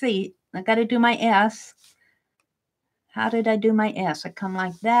go. Let's see. I got to do my S. How did I do my S? I come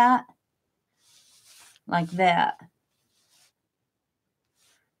like that. Like that.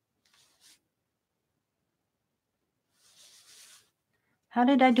 How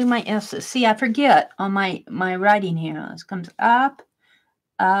did I do my S's? See, I forget on my writing here. This comes up,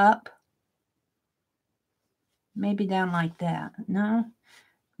 up. Maybe down like that. No,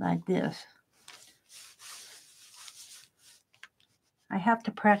 like this. I have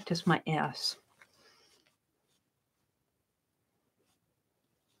to practice my S.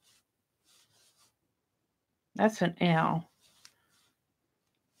 That's an L.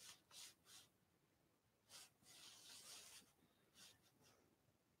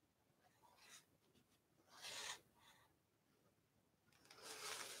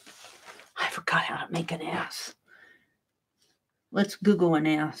 I forgot how to make an S. Let's Google an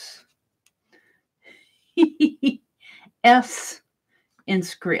S. S in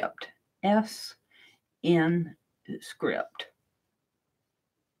script. S in script.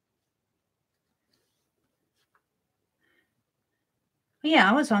 Yeah,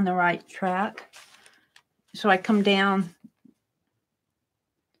 I was on the right track. So I come down.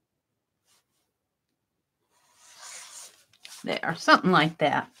 There, something like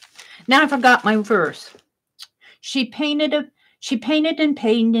that. Now I forgot my verse. She painted and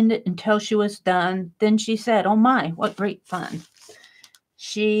painted it until she was done. Then she said, "Oh my, what great fun."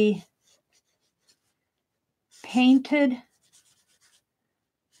 She painted.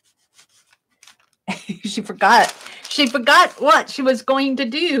 She forgot. She forgot what she was going to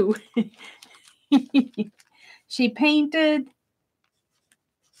do. She painted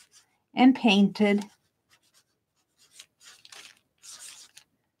and painted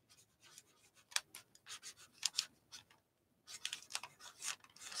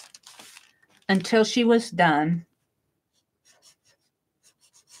until she was done.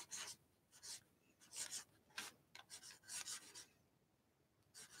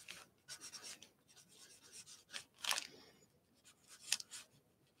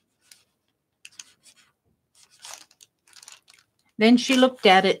 Then she looked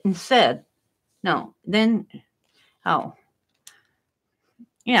at it and said, no, then, oh,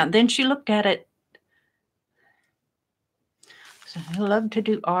 yeah, then she looked at it. So I love to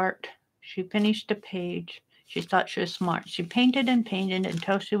do art. She finished the page. She thought she was smart. She painted and painted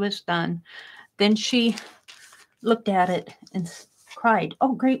until she was done. Then she looked at it and cried,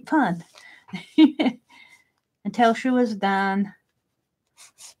 "Oh, great fun." Until she was done.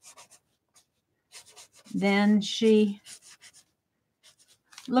 Then she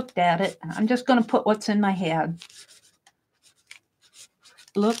looked at it. I'm just going to put what's in my head.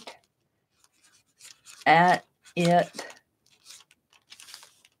 Looked at it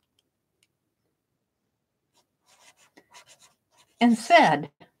and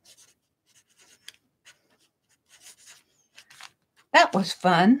said, "That was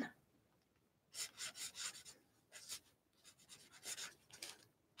fun."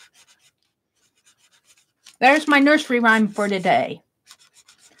 There's my nursery rhyme for today.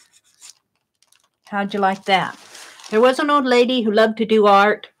 How'd you like that? There was an old lady who loved to do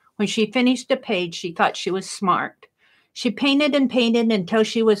art. When she finished a page, she thought she was smart. She painted and painted until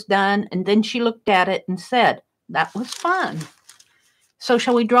she was done, and then she looked at it and said, "That was fun." So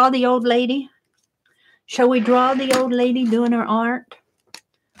shall we draw the old lady? Shall we draw the old lady doing her art?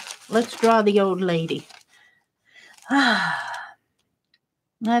 Let's draw the old lady.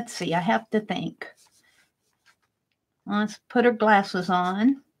 Let's see, I have to think. Let's put her glasses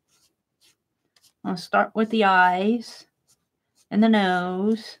on. I'll start with the eyes and the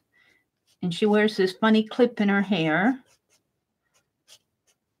nose. And she wears this funny clip in her hair.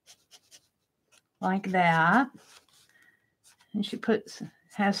 Like that. And she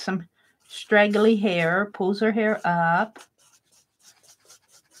has some straggly hair, pulls her hair up.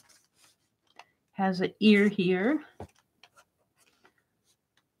 Has an ear here.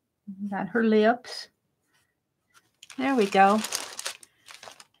 Got her lips. There we go.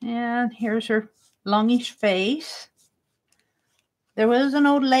 And here's her longish face. There was an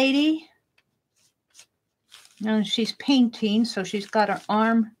old lady. And she's painting, so she's got her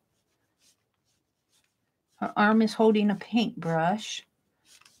arm. Her arm is holding a paintbrush.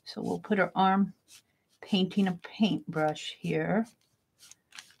 So we'll put her arm painting a paintbrush here.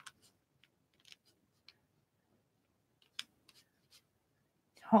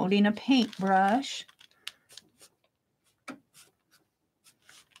 Holding a paintbrush.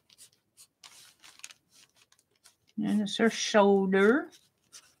 And it's her shoulder.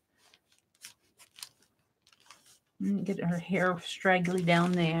 And get her hair straggly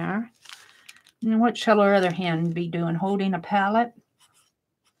down there. And what shall her other hand be doing? Holding a palette.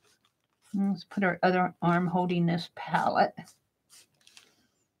 Let's put her other arm holding this palette.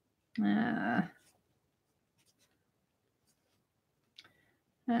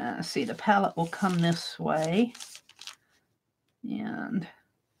 See, the palette will come this way. And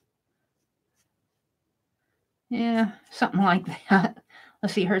yeah, something like that.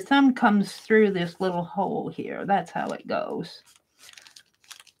 Let's see, her thumb comes through this little hole here. That's how it goes.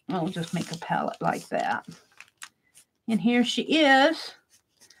 We'll just make a palette like that. And here she is,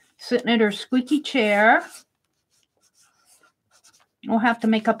 sitting at her squeaky chair. We'll have to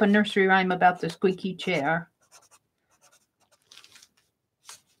make up a nursery rhyme about the squeaky chair.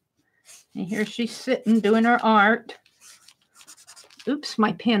 And here she's sitting doing her art. Oops,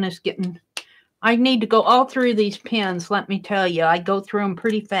 my pen is getting... I need to go all through these pens, let me tell you. I go through them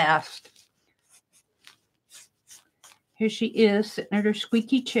pretty fast. Here she is, sitting at her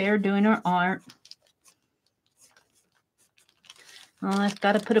squeaky chair doing her art. Well, I've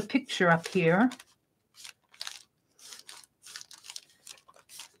got to put a picture up here.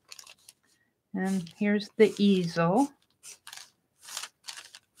 And here's the easel.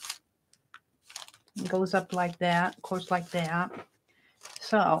 goes up like that, of course, like that.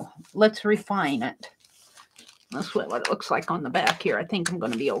 So let's refine it. That's what it looks like on the back here. I think I'm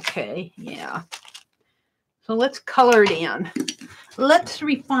going to be okay. Yeah. So let's color it in. Let's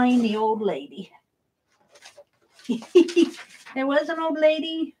refine the old lady. There was an old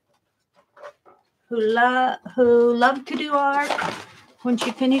lady who loved to do art. When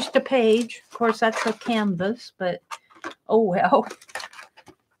she finished a page, of course, that's a canvas, but oh well.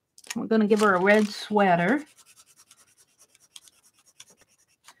 We're going to give her a red sweater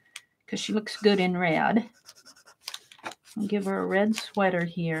because she looks good in red. I'll give her a red sweater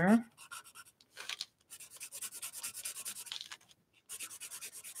here.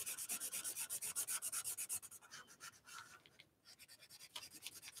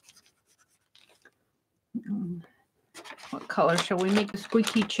 What color shall we make the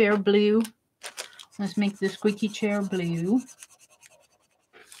squeaky chair blue? Let's make the squeaky chair blue.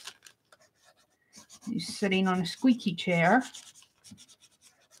 He's sitting on a squeaky chair.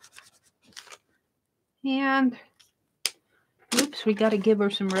 And, oops, we got to give her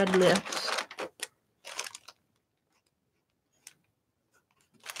some red lips.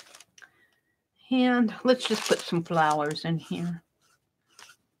 And let's just put some flowers in here.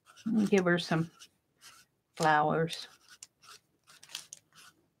 We'll give her some flowers.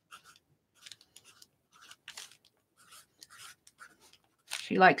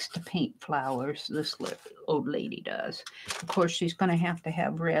 She likes to paint flowers, this old lady does. Of course, she's going to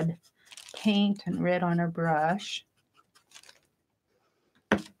have red paint and red on her brush.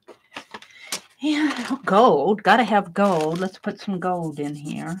 Yeah, gold. Got to have gold. Let's put some gold in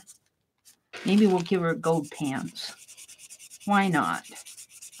here. Maybe we'll give her gold pants. Why not?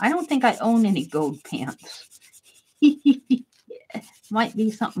 I don't think I own any gold pants. Might be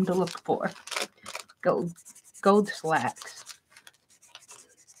something to look for. Gold slacks.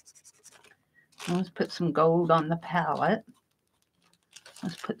 Let's put some gold on the palette.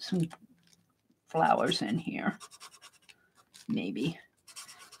 Let's put some flowers in here. Maybe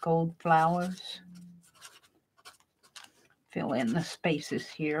gold flowers. Fill in the spaces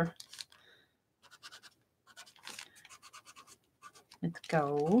here with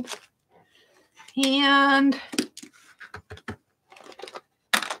gold. And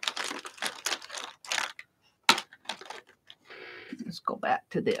let's go back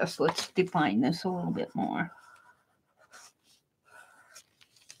to this. Let's define this a little bit more.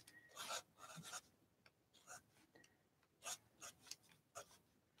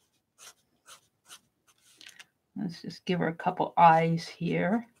 Let's just give her a couple eyes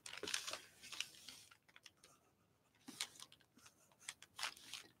here.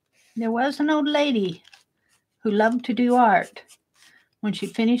 There was an old lady who loved to do art. When she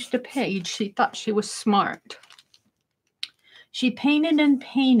finished a page, she thought she was smart. She painted and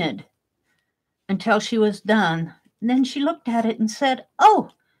painted until she was done. And then she looked at it and said,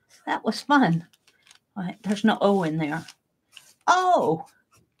 "Oh, that was fun." There's no O in there. Oh,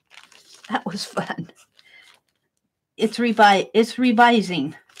 that was fun. It's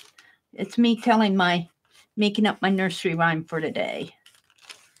revising. It's me making up my nursery rhyme for today.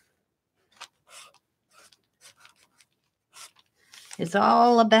 It's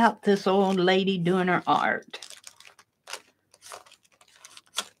all about this old lady doing her art.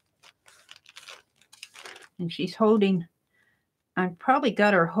 And she's holding, I've probably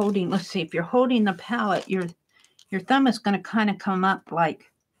got her holding, let's see, if you're holding the palette, your thumb is going to kind of come up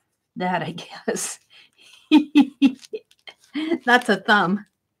like that, I guess. That's a thumb.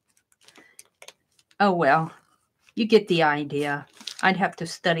 Oh, well, you get the idea. I'd have to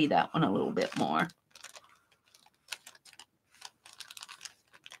study that one a little bit more.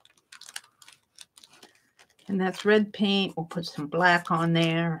 And that's red paint. We'll put some black on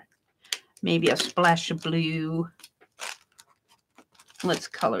there. Maybe a splash of blue. Let's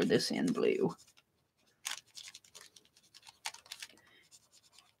color this in blue.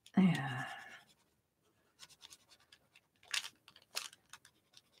 Yeah.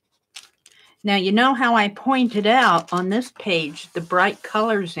 Now, you know how I pointed out on this page the bright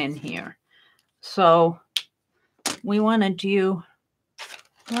colors in here. So we want to do,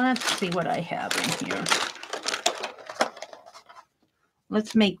 let's see what I have in here.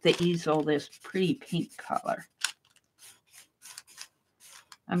 Let's make the easel this pretty pink color.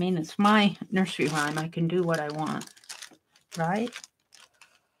 I mean, it's my nursery rhyme. I can do what I want, right?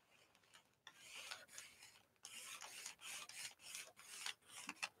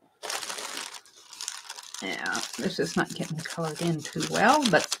 Yeah, this is not getting colored in too well,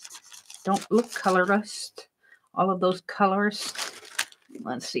 but don't look colorist. All of those colors.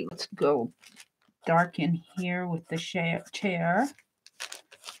 Let's see, let's go dark in here with the chair.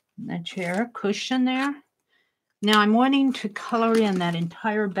 The chair cushion there. Now I'm wanting to color in that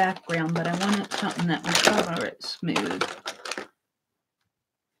entire background, but I wanted something that would color it smooth.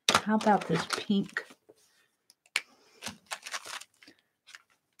 How about this pink?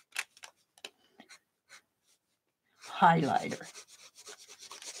 Highlighter.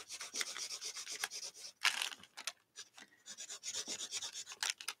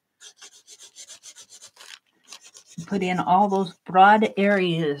 Put in all those broad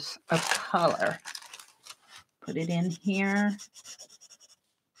areas of color. Put it in here.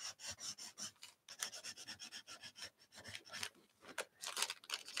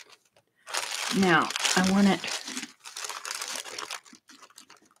 Now I want it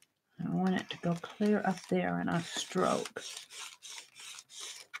to go clear up there in a stroke.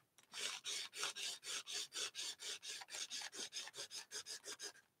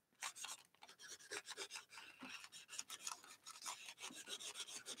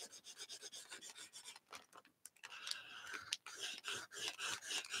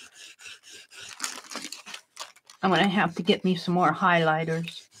 I'm going to have to get me some more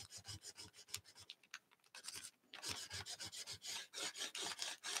highlighters.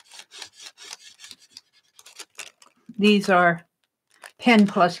 These are Pen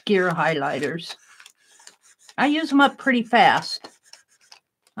Plus Gear highlighters. I use them up pretty fast.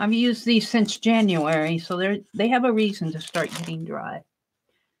 I've used these since January, so they have a reason to start getting dry.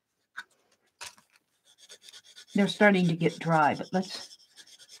 They're starting to get dry, but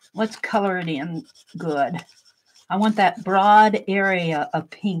let's color it in good. I want that broad area of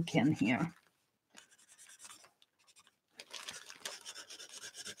pink in here.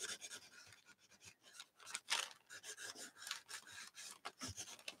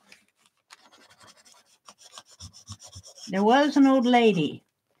 There was an old lady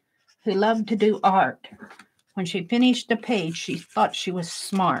who loved to do art. When she finished a page, she thought she was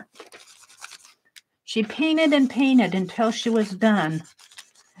smart. She painted and painted until she was done.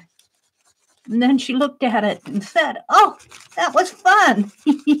 And then she looked at it and said, "Oh, that was fun."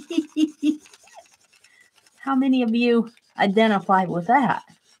 How many of you identify with that?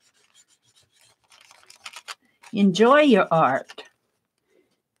 Enjoy your art.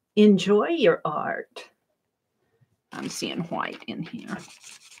 Enjoy your art. I'm seeing white in here.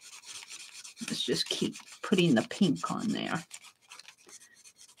 Let's just keep putting the pink on there.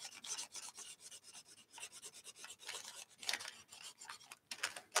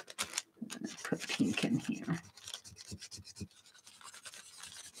 Put pink in here.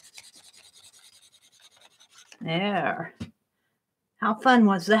 There. How fun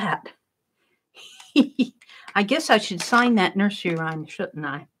was that? I guess I should sign that nursery rhyme, shouldn't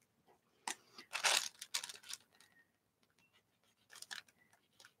I?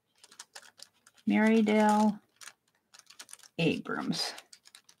 Meridel Abrams.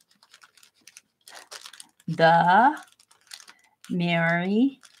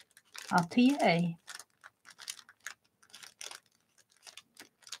 The.meri.atelier.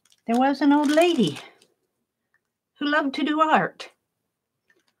 There was an old lady who loved to do art.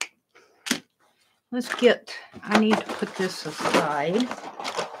 I need to put this aside.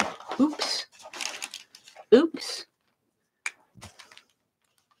 Oops. Oops.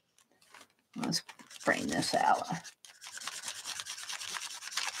 Let's frame this out.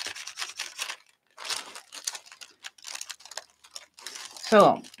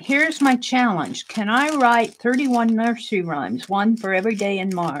 So here's my challenge. Can I write 31 nursery rhymes, one for every day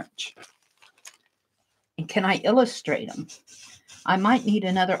in March? And can I illustrate them? I might need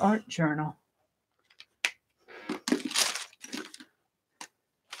another art journal.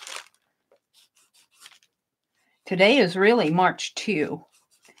 Today is really March 2,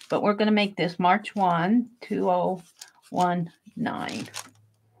 but we're going to make this March 1, 2019.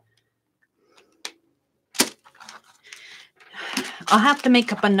 I'll have to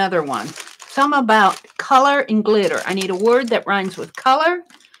make up another one. Some about color and glitter. I need a word that rhymes with color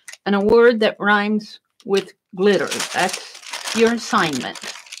and a word that rhymes with glitter. That's your assignment.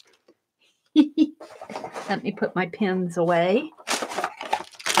 Let me put my pens away.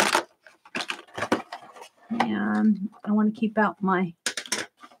 And I want to keep out my...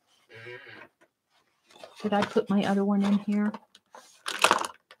 Did I put my other one in here?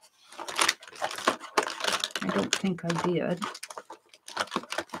 I don't think I did.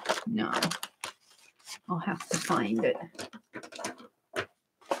 No. I'll have to find it.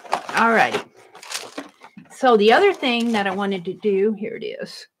 All right. So the other thing that I wanted to do, here it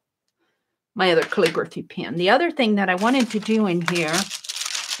is, my other calligraphy pen. The other thing that I wanted to do in here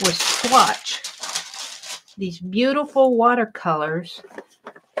was swatch these beautiful watercolors.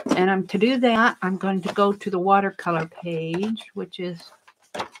 And to do that, I'm going to go to the watercolor page, which is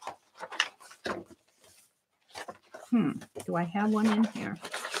Do I have one in here?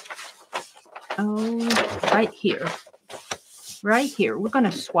 Oh, right here. Right here. We're going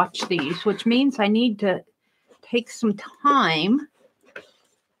to swatch these, which means I need to take some time.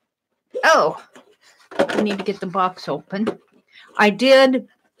 Oh, I need to get the box open. I did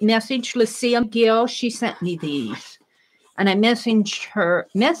message Lucia Gill. She sent me these. And I messaged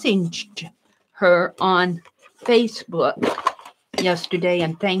her on Facebook yesterday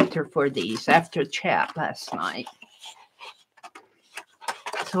and thanked her for these after chat last night.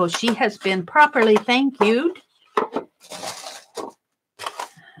 So she has been properly thank you'd.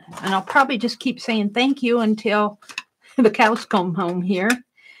 And I'll probably just keep saying thank you until the cows come home here.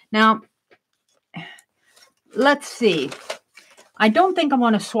 Now, let's see. I don't think I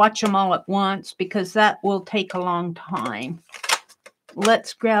want to swatch them all at once because that will take a long time.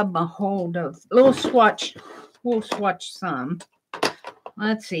 Let's grab a hold of a little swatch. We'll swatch some.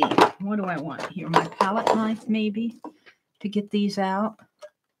 Let's see. What do I want here? My palette knife, maybe, to get these out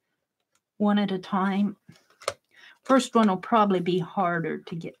one at a time. First one will probably be harder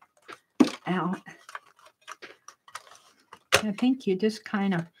to get out. I think you just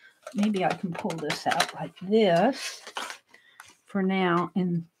kind of, maybe I can pull this out like this for now.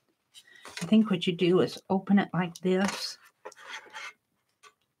 And I think what you do is open it like this.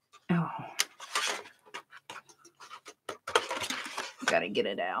 Oh, got to get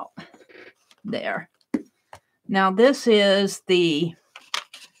it out. There. Now this is the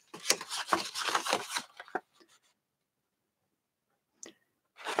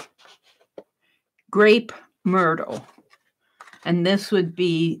grape myrtle. And this would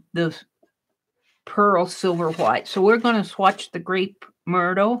be the pearl silver white. So we're going to swatch the grape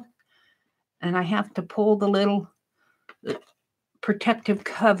myrtle. And I have to pull the little protective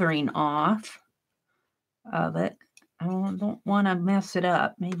covering off of it. I don't want to mess it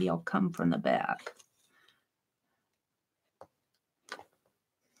up. Maybe I'll come from the back.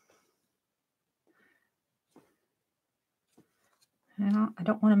 I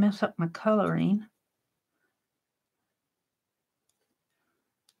don't want to mess up my coloring.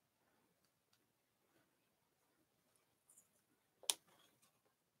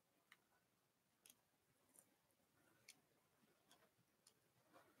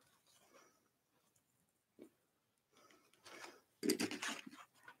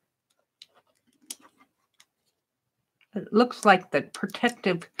 It looks like the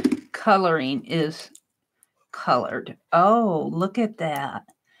protective coloring is colored. Oh, look at that.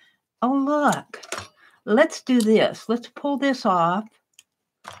 Oh, look. Let's do this. Let's pull this off.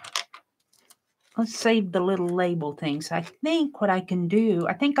 Let's save the little label things. I think what I can do,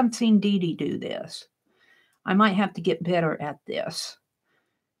 I think I'm seeing Dee Dee do this. I might have to get better at this.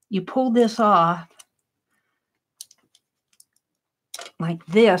 You pull this off like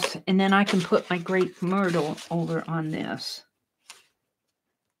this, and then I can put my grape myrtle over on this.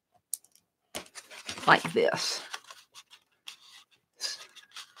 Like this.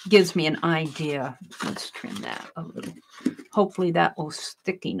 Gives me an idea. Let's trim that a little. Hopefully that will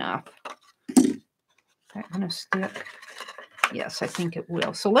stick enough. Is that going to stick? Yes, I think it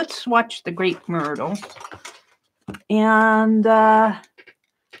will. So let's swatch the grape myrtle. And I'll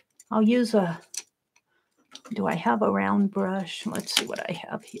use a, do I have a round brush? Let's see what I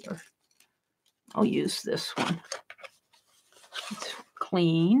have here. I'll use this one. It's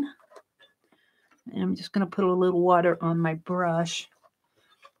clean. And I'm just going to put a little water on my brush.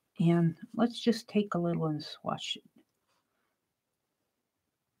 And let's just take a little and swatch it.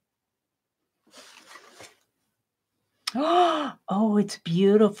 Oh, it's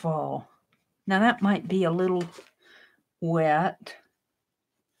beautiful. Now that might be a little wet.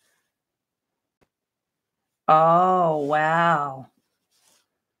 Oh, wow.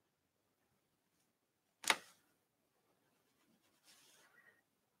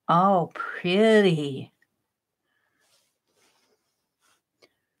 Oh, pretty.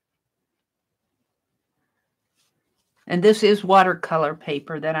 And this is watercolor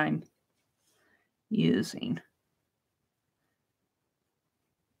paper that I'm using.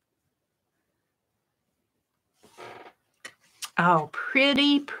 Oh,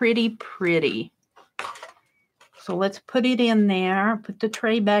 pretty, pretty, pretty. So let's put it in there, put the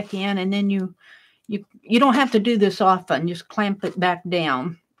tray back in, and then you don't have to do this often. Just clamp it back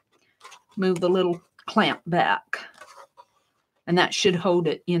down. Move the little clamp back. And that should hold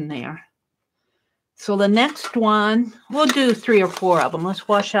it in there. So the next one, we'll do 3 or 4 of them. Let's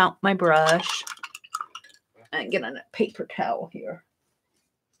wash out my brush. And get on a paper towel here.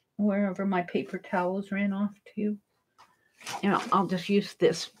 Wherever my paper towels ran off to. You know, I'll just use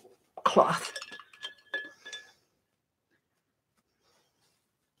this cloth.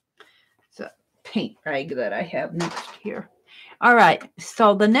 paint rag that I have next here. All right,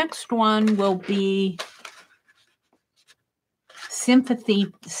 so the next one will be Sympathy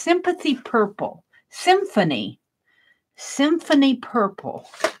Purple. Symphony Purple.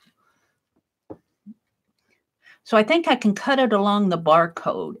 So I think I can cut it along the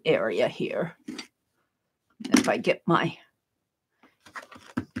barcode area here. If I get my,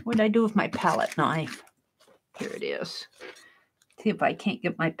 what did I do with my palette knife? Here it is. See if I can't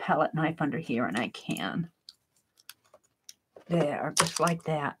get my palette knife under here, and I can. There, just like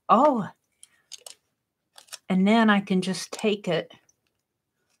that. Oh, and then I can just take it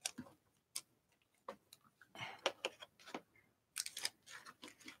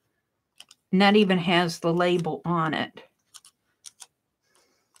and that even has the label on it.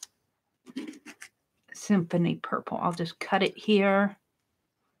 Symphony Purple. I'll just cut it here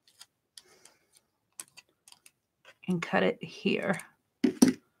and cut it here.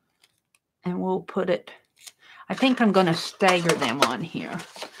 And we'll put it, I think I'm going to stagger them on here.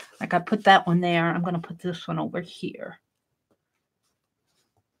 Like I put that one there, I'm going to put this one over here.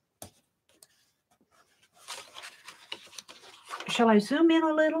 Shall I zoom in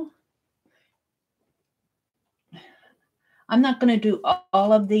a little? I'm not going to do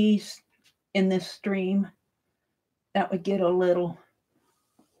all of these in this stream. That would get a little,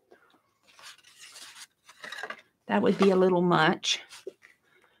 that would be a little much.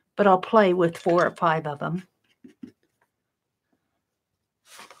 But I'll play with 4 or 5 of them.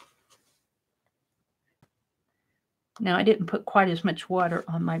 Now, I didn't put quite as much water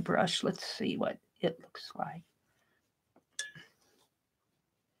on my brush. Let's see what it looks like.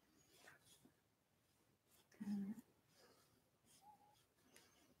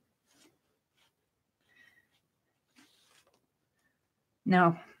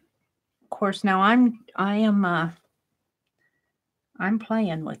 Now, of course, now I'm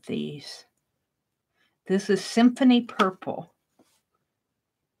playing with these. This is Symphony Purple.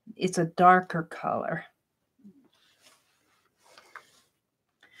 It's a darker color.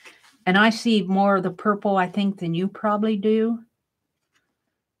 And I see more of the purple, I think, than you probably do.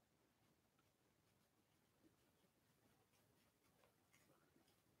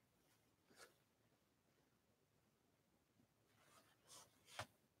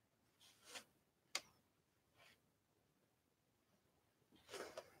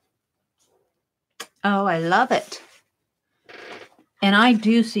 Oh, I love it. And I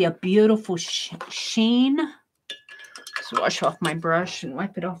do see a beautiful sheen. Let's wash off my brush and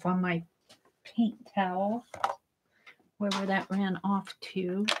wipe it off on my paint towel, wherever that ran off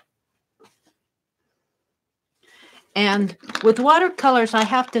to. And with watercolors, I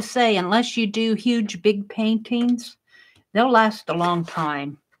have to say, unless you do huge, big paintings, they'll last a long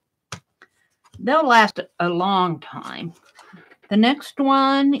time. They'll last a long time. The next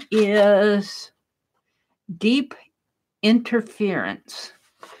one is Deep Interference.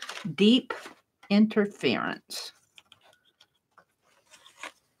 Deep Interference.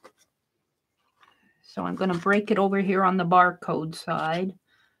 So I'm going to break it over here on the barcode side,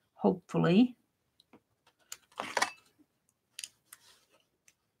 hopefully.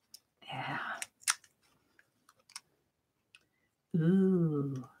 Yeah.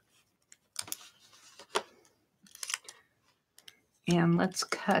 Ooh. And let's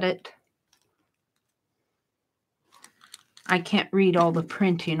cut it. I can't read all the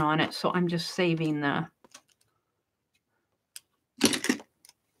printing on it, so I'm just saving the...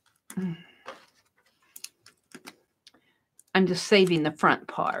 I'm just saving the front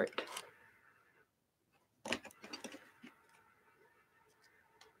part.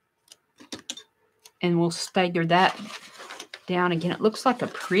 And we'll stagger that down again. It looks like a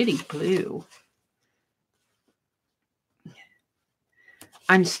pretty blue.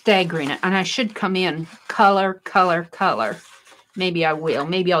 I'm staggering it, and I should come in color, color, color. Maybe I will.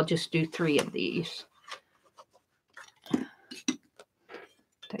 Maybe I'll just do 3 of these. What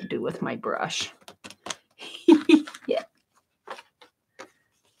I do with my brush. Yeah.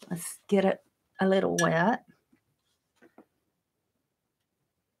 Let's get it a little wet.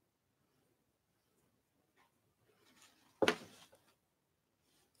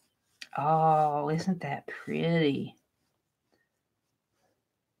 Oh, isn't that pretty?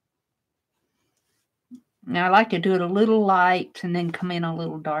 Now, I like to do it a little light and then come in a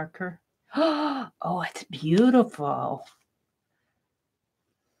little darker. Oh, it's beautiful.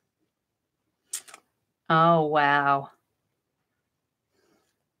 Oh, wow.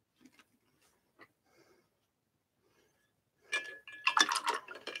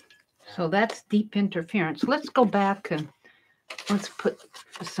 So that's Deep Interference. Let's go back and let's put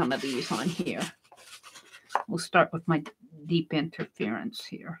some of these on here. We'll start with my Deep Interference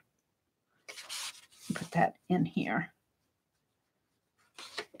here. Put that in here.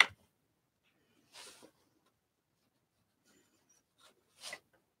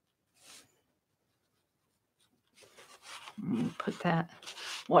 Put that,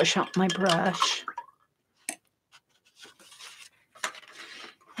 wash out my brush.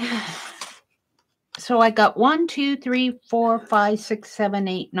 So I got 1, 2, 3, 4, 5, 6, 7,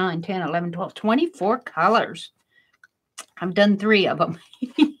 8, 9, 10, 11, 12, 24 colors. I've done 3 of them.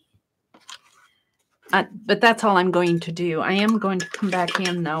 But that's all I'm going to do. I am going to come back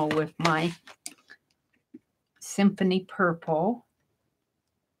in, though, with my Symphony Purple.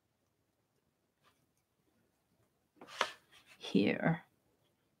 Here.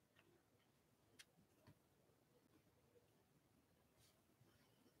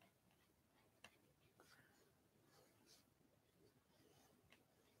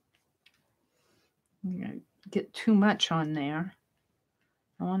 I'm going to get too much on there.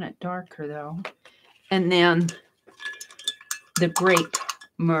 I want it darker, though. And then the grape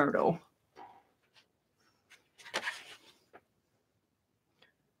myrtle.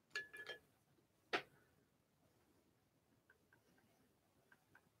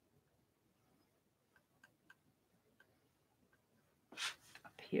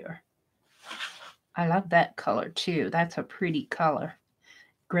 Up here. I love that color, too. That's a pretty color.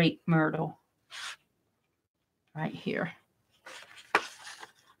 Grape myrtle. Right here.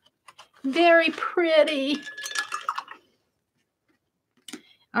 Very pretty.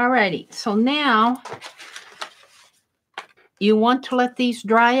 Alrighty, so now you want to let these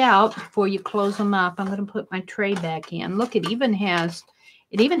dry out before you close them up. I'm going to put my tray back in. Look, it even has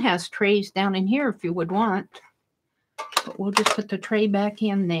trays down in here if you would want. But we'll just put the tray back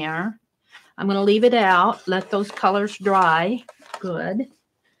in there. I'm going to leave it out, let those colors dry. Good.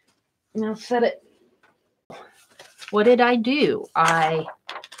 Now set it. What did I do? I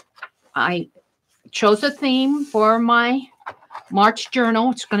chose a theme for my March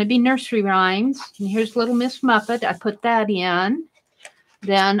journal. It's going to be Nursery Rhymes. And here's Little Miss Muffet. I put that in.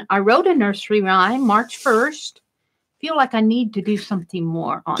 Then I wrote a nursery rhyme, March 1st. Feel like I need to do something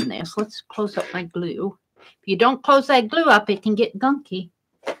more on this. Let's close up my glue. If you don't close that glue up, it can get gunky.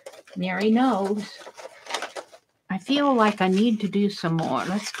 Meri knows. I feel like I need to do some more.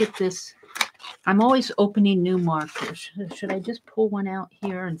 Let's get this. I'm always opening new markers. Should I just pull one out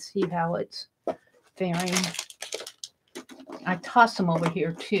here and see how it's faring? I toss them over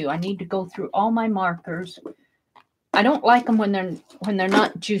here too. I need to go through all my markers. I don't like them when they're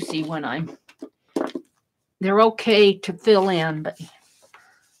not juicy. They're okay to fill in, but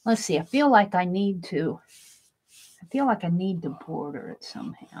let's see. I feel like I need to border it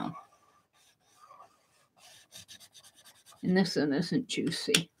somehow. And this one isn't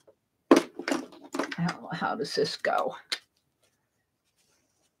juicy. How does this go?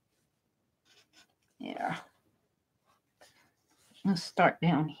 Yeah. Let's start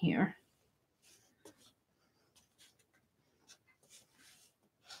down here.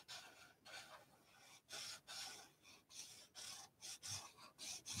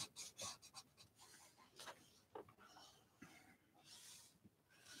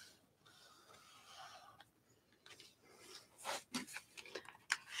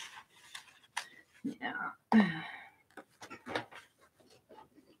 Yeah.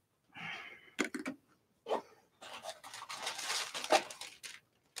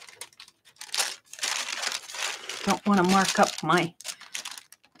 Don't want to mark up my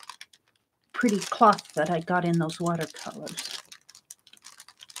pretty cloth that I got in those watercolors.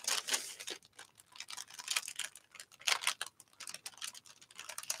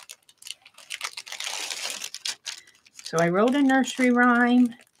 So I wrote a nursery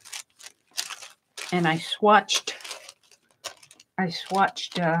rhyme and I swatched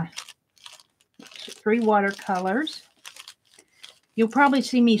 3 watercolors. You'll probably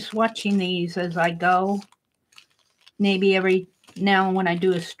see me swatching these as I go. Maybe every now and when I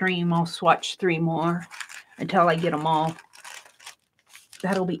do a stream, I'll swatch 3 more until I get them all.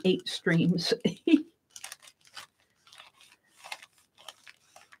 That'll be 8 streams.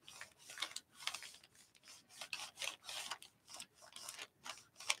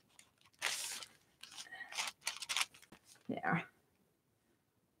 There.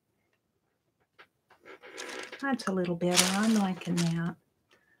 That's a little better. I'm liking that.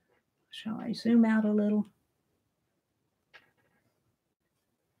 Shall I zoom out a little?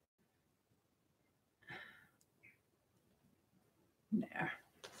 There.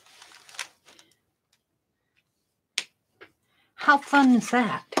 How fun is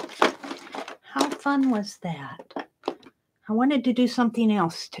that? How fun was that? I wanted to do something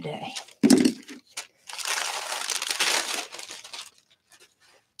else today.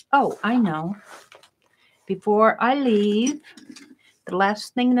 Oh, I know. before I leave, the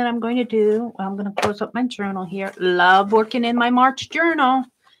last thing that I'm going to do, I'm going to close up my journal here. Love working in my March journal.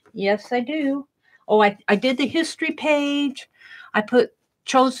 Yes, I do. Oh, I did the history page. I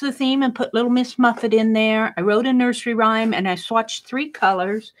chose the theme and put Little Miss Muffet in there. I wrote a nursery rhyme and I swatched 3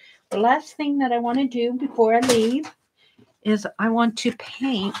 colors. The last thing that I want to do before I leave is I want to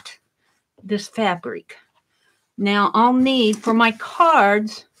paint this fabric. Now I'll need, for my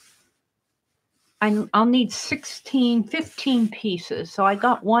cards, I'll need 15 pieces. So I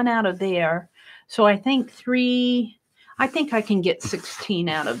got 1 out of there. So I think I can get 16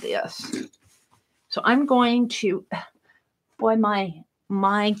 out of this. So I'm going to, boy,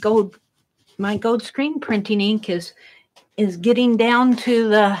 my gold screen printing ink is getting down to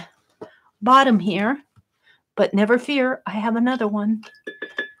the bottom here, but never fear, I have another one.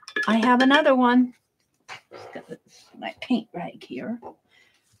 I have another one. Got my paint rag here.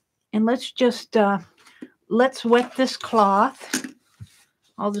 And let's just, let's wet this cloth.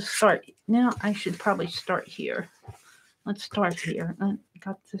 I'll just start. Now I should probably start here. Let's start here. I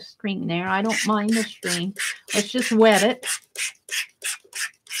got the string there. I don't mind the string. Let's just wet it.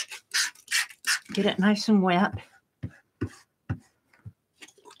 Get it nice and wet.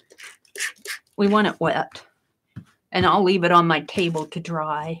 We want it wet. And I'll leave it on my table to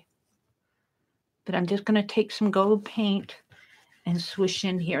dry. But I'm just going to take some gold paint and swish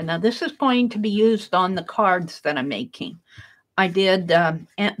in here. Now this is going to be used on the cards that I'm making. I did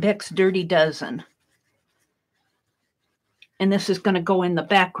Aunt Beck's Dirty Dozen. And this is going to go in the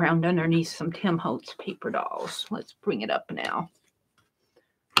background underneath some Tim Holtz paper dolls. Let's bring it up now.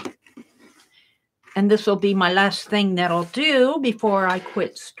 And this will be my last thing that I'll do before I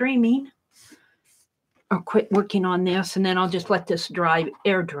quit streaming. Or quit working on this. And then I'll just let this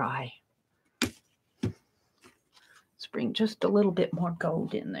air dry. Let's bring just a little bit more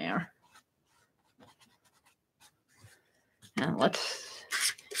gold in there. And let's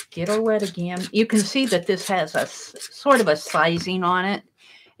get her wet again. You can see that this has a sort of a sizing on it.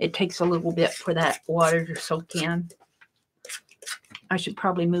 It takes a little bit for that water to soak in. I should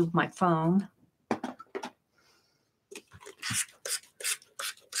probably move my phone.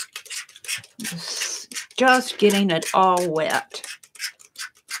 Just getting it all wet.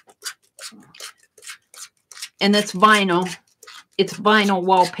 And it's vinyl. It's vinyl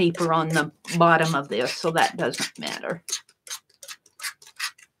wallpaper on the bottom of this, so that doesn't matter.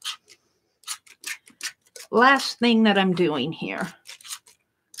 Last thing that I'm doing here.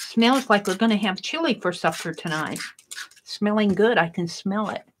 Smells like we're going to have chili for supper tonight. Smelling good. I can smell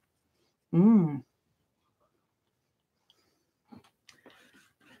it. Mmm.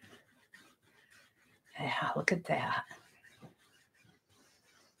 Yeah, look at that.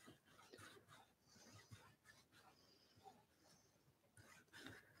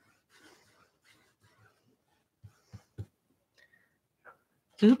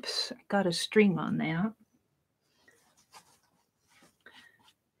 Oops, I got a string on that.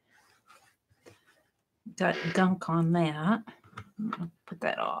 Got gunk on that. I'll put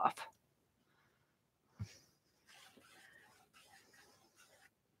that off.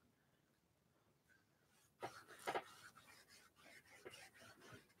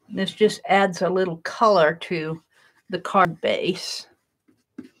 This just adds a little color to the card base.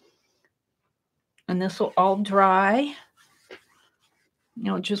 And this will all dry. You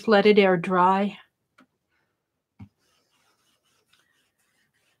know, just let it air dry.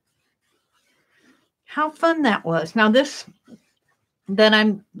 How fun that was. Now this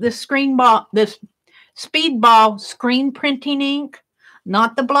Speedball screen printing ink,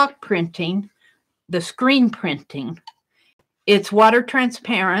 not the block printing, the screen printing. It's water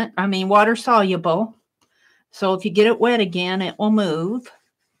transparent, water soluble. So if you get it wet again, it will move.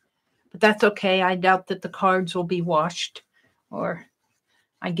 But that's okay. I doubt that the cards will be washed, or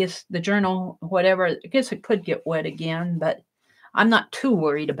I guess the journal, whatever. I guess it could get wet again, but I'm not too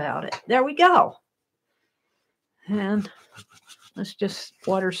worried about it. There we go. And let's just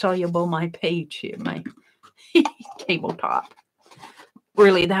water soluble my page here, my tabletop.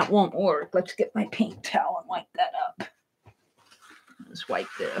 Really, that won't work. Let's get my paint towel and wipe that up. Let's wipe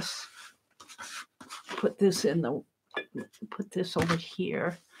this. Put this over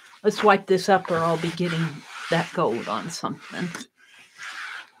here. Let's wipe this up or I'll be getting that gold on something.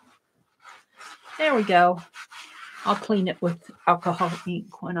 There we go. I'll clean it with alcohol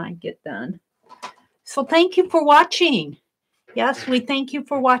ink when I get done. So thank you for watching. Yes, we thank you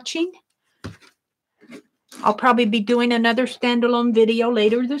for watching. I'll probably be doing another standalone video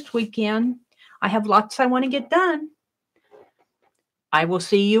later this weekend. I have lots I want to get done. I will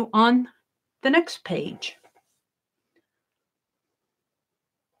see you on the next page.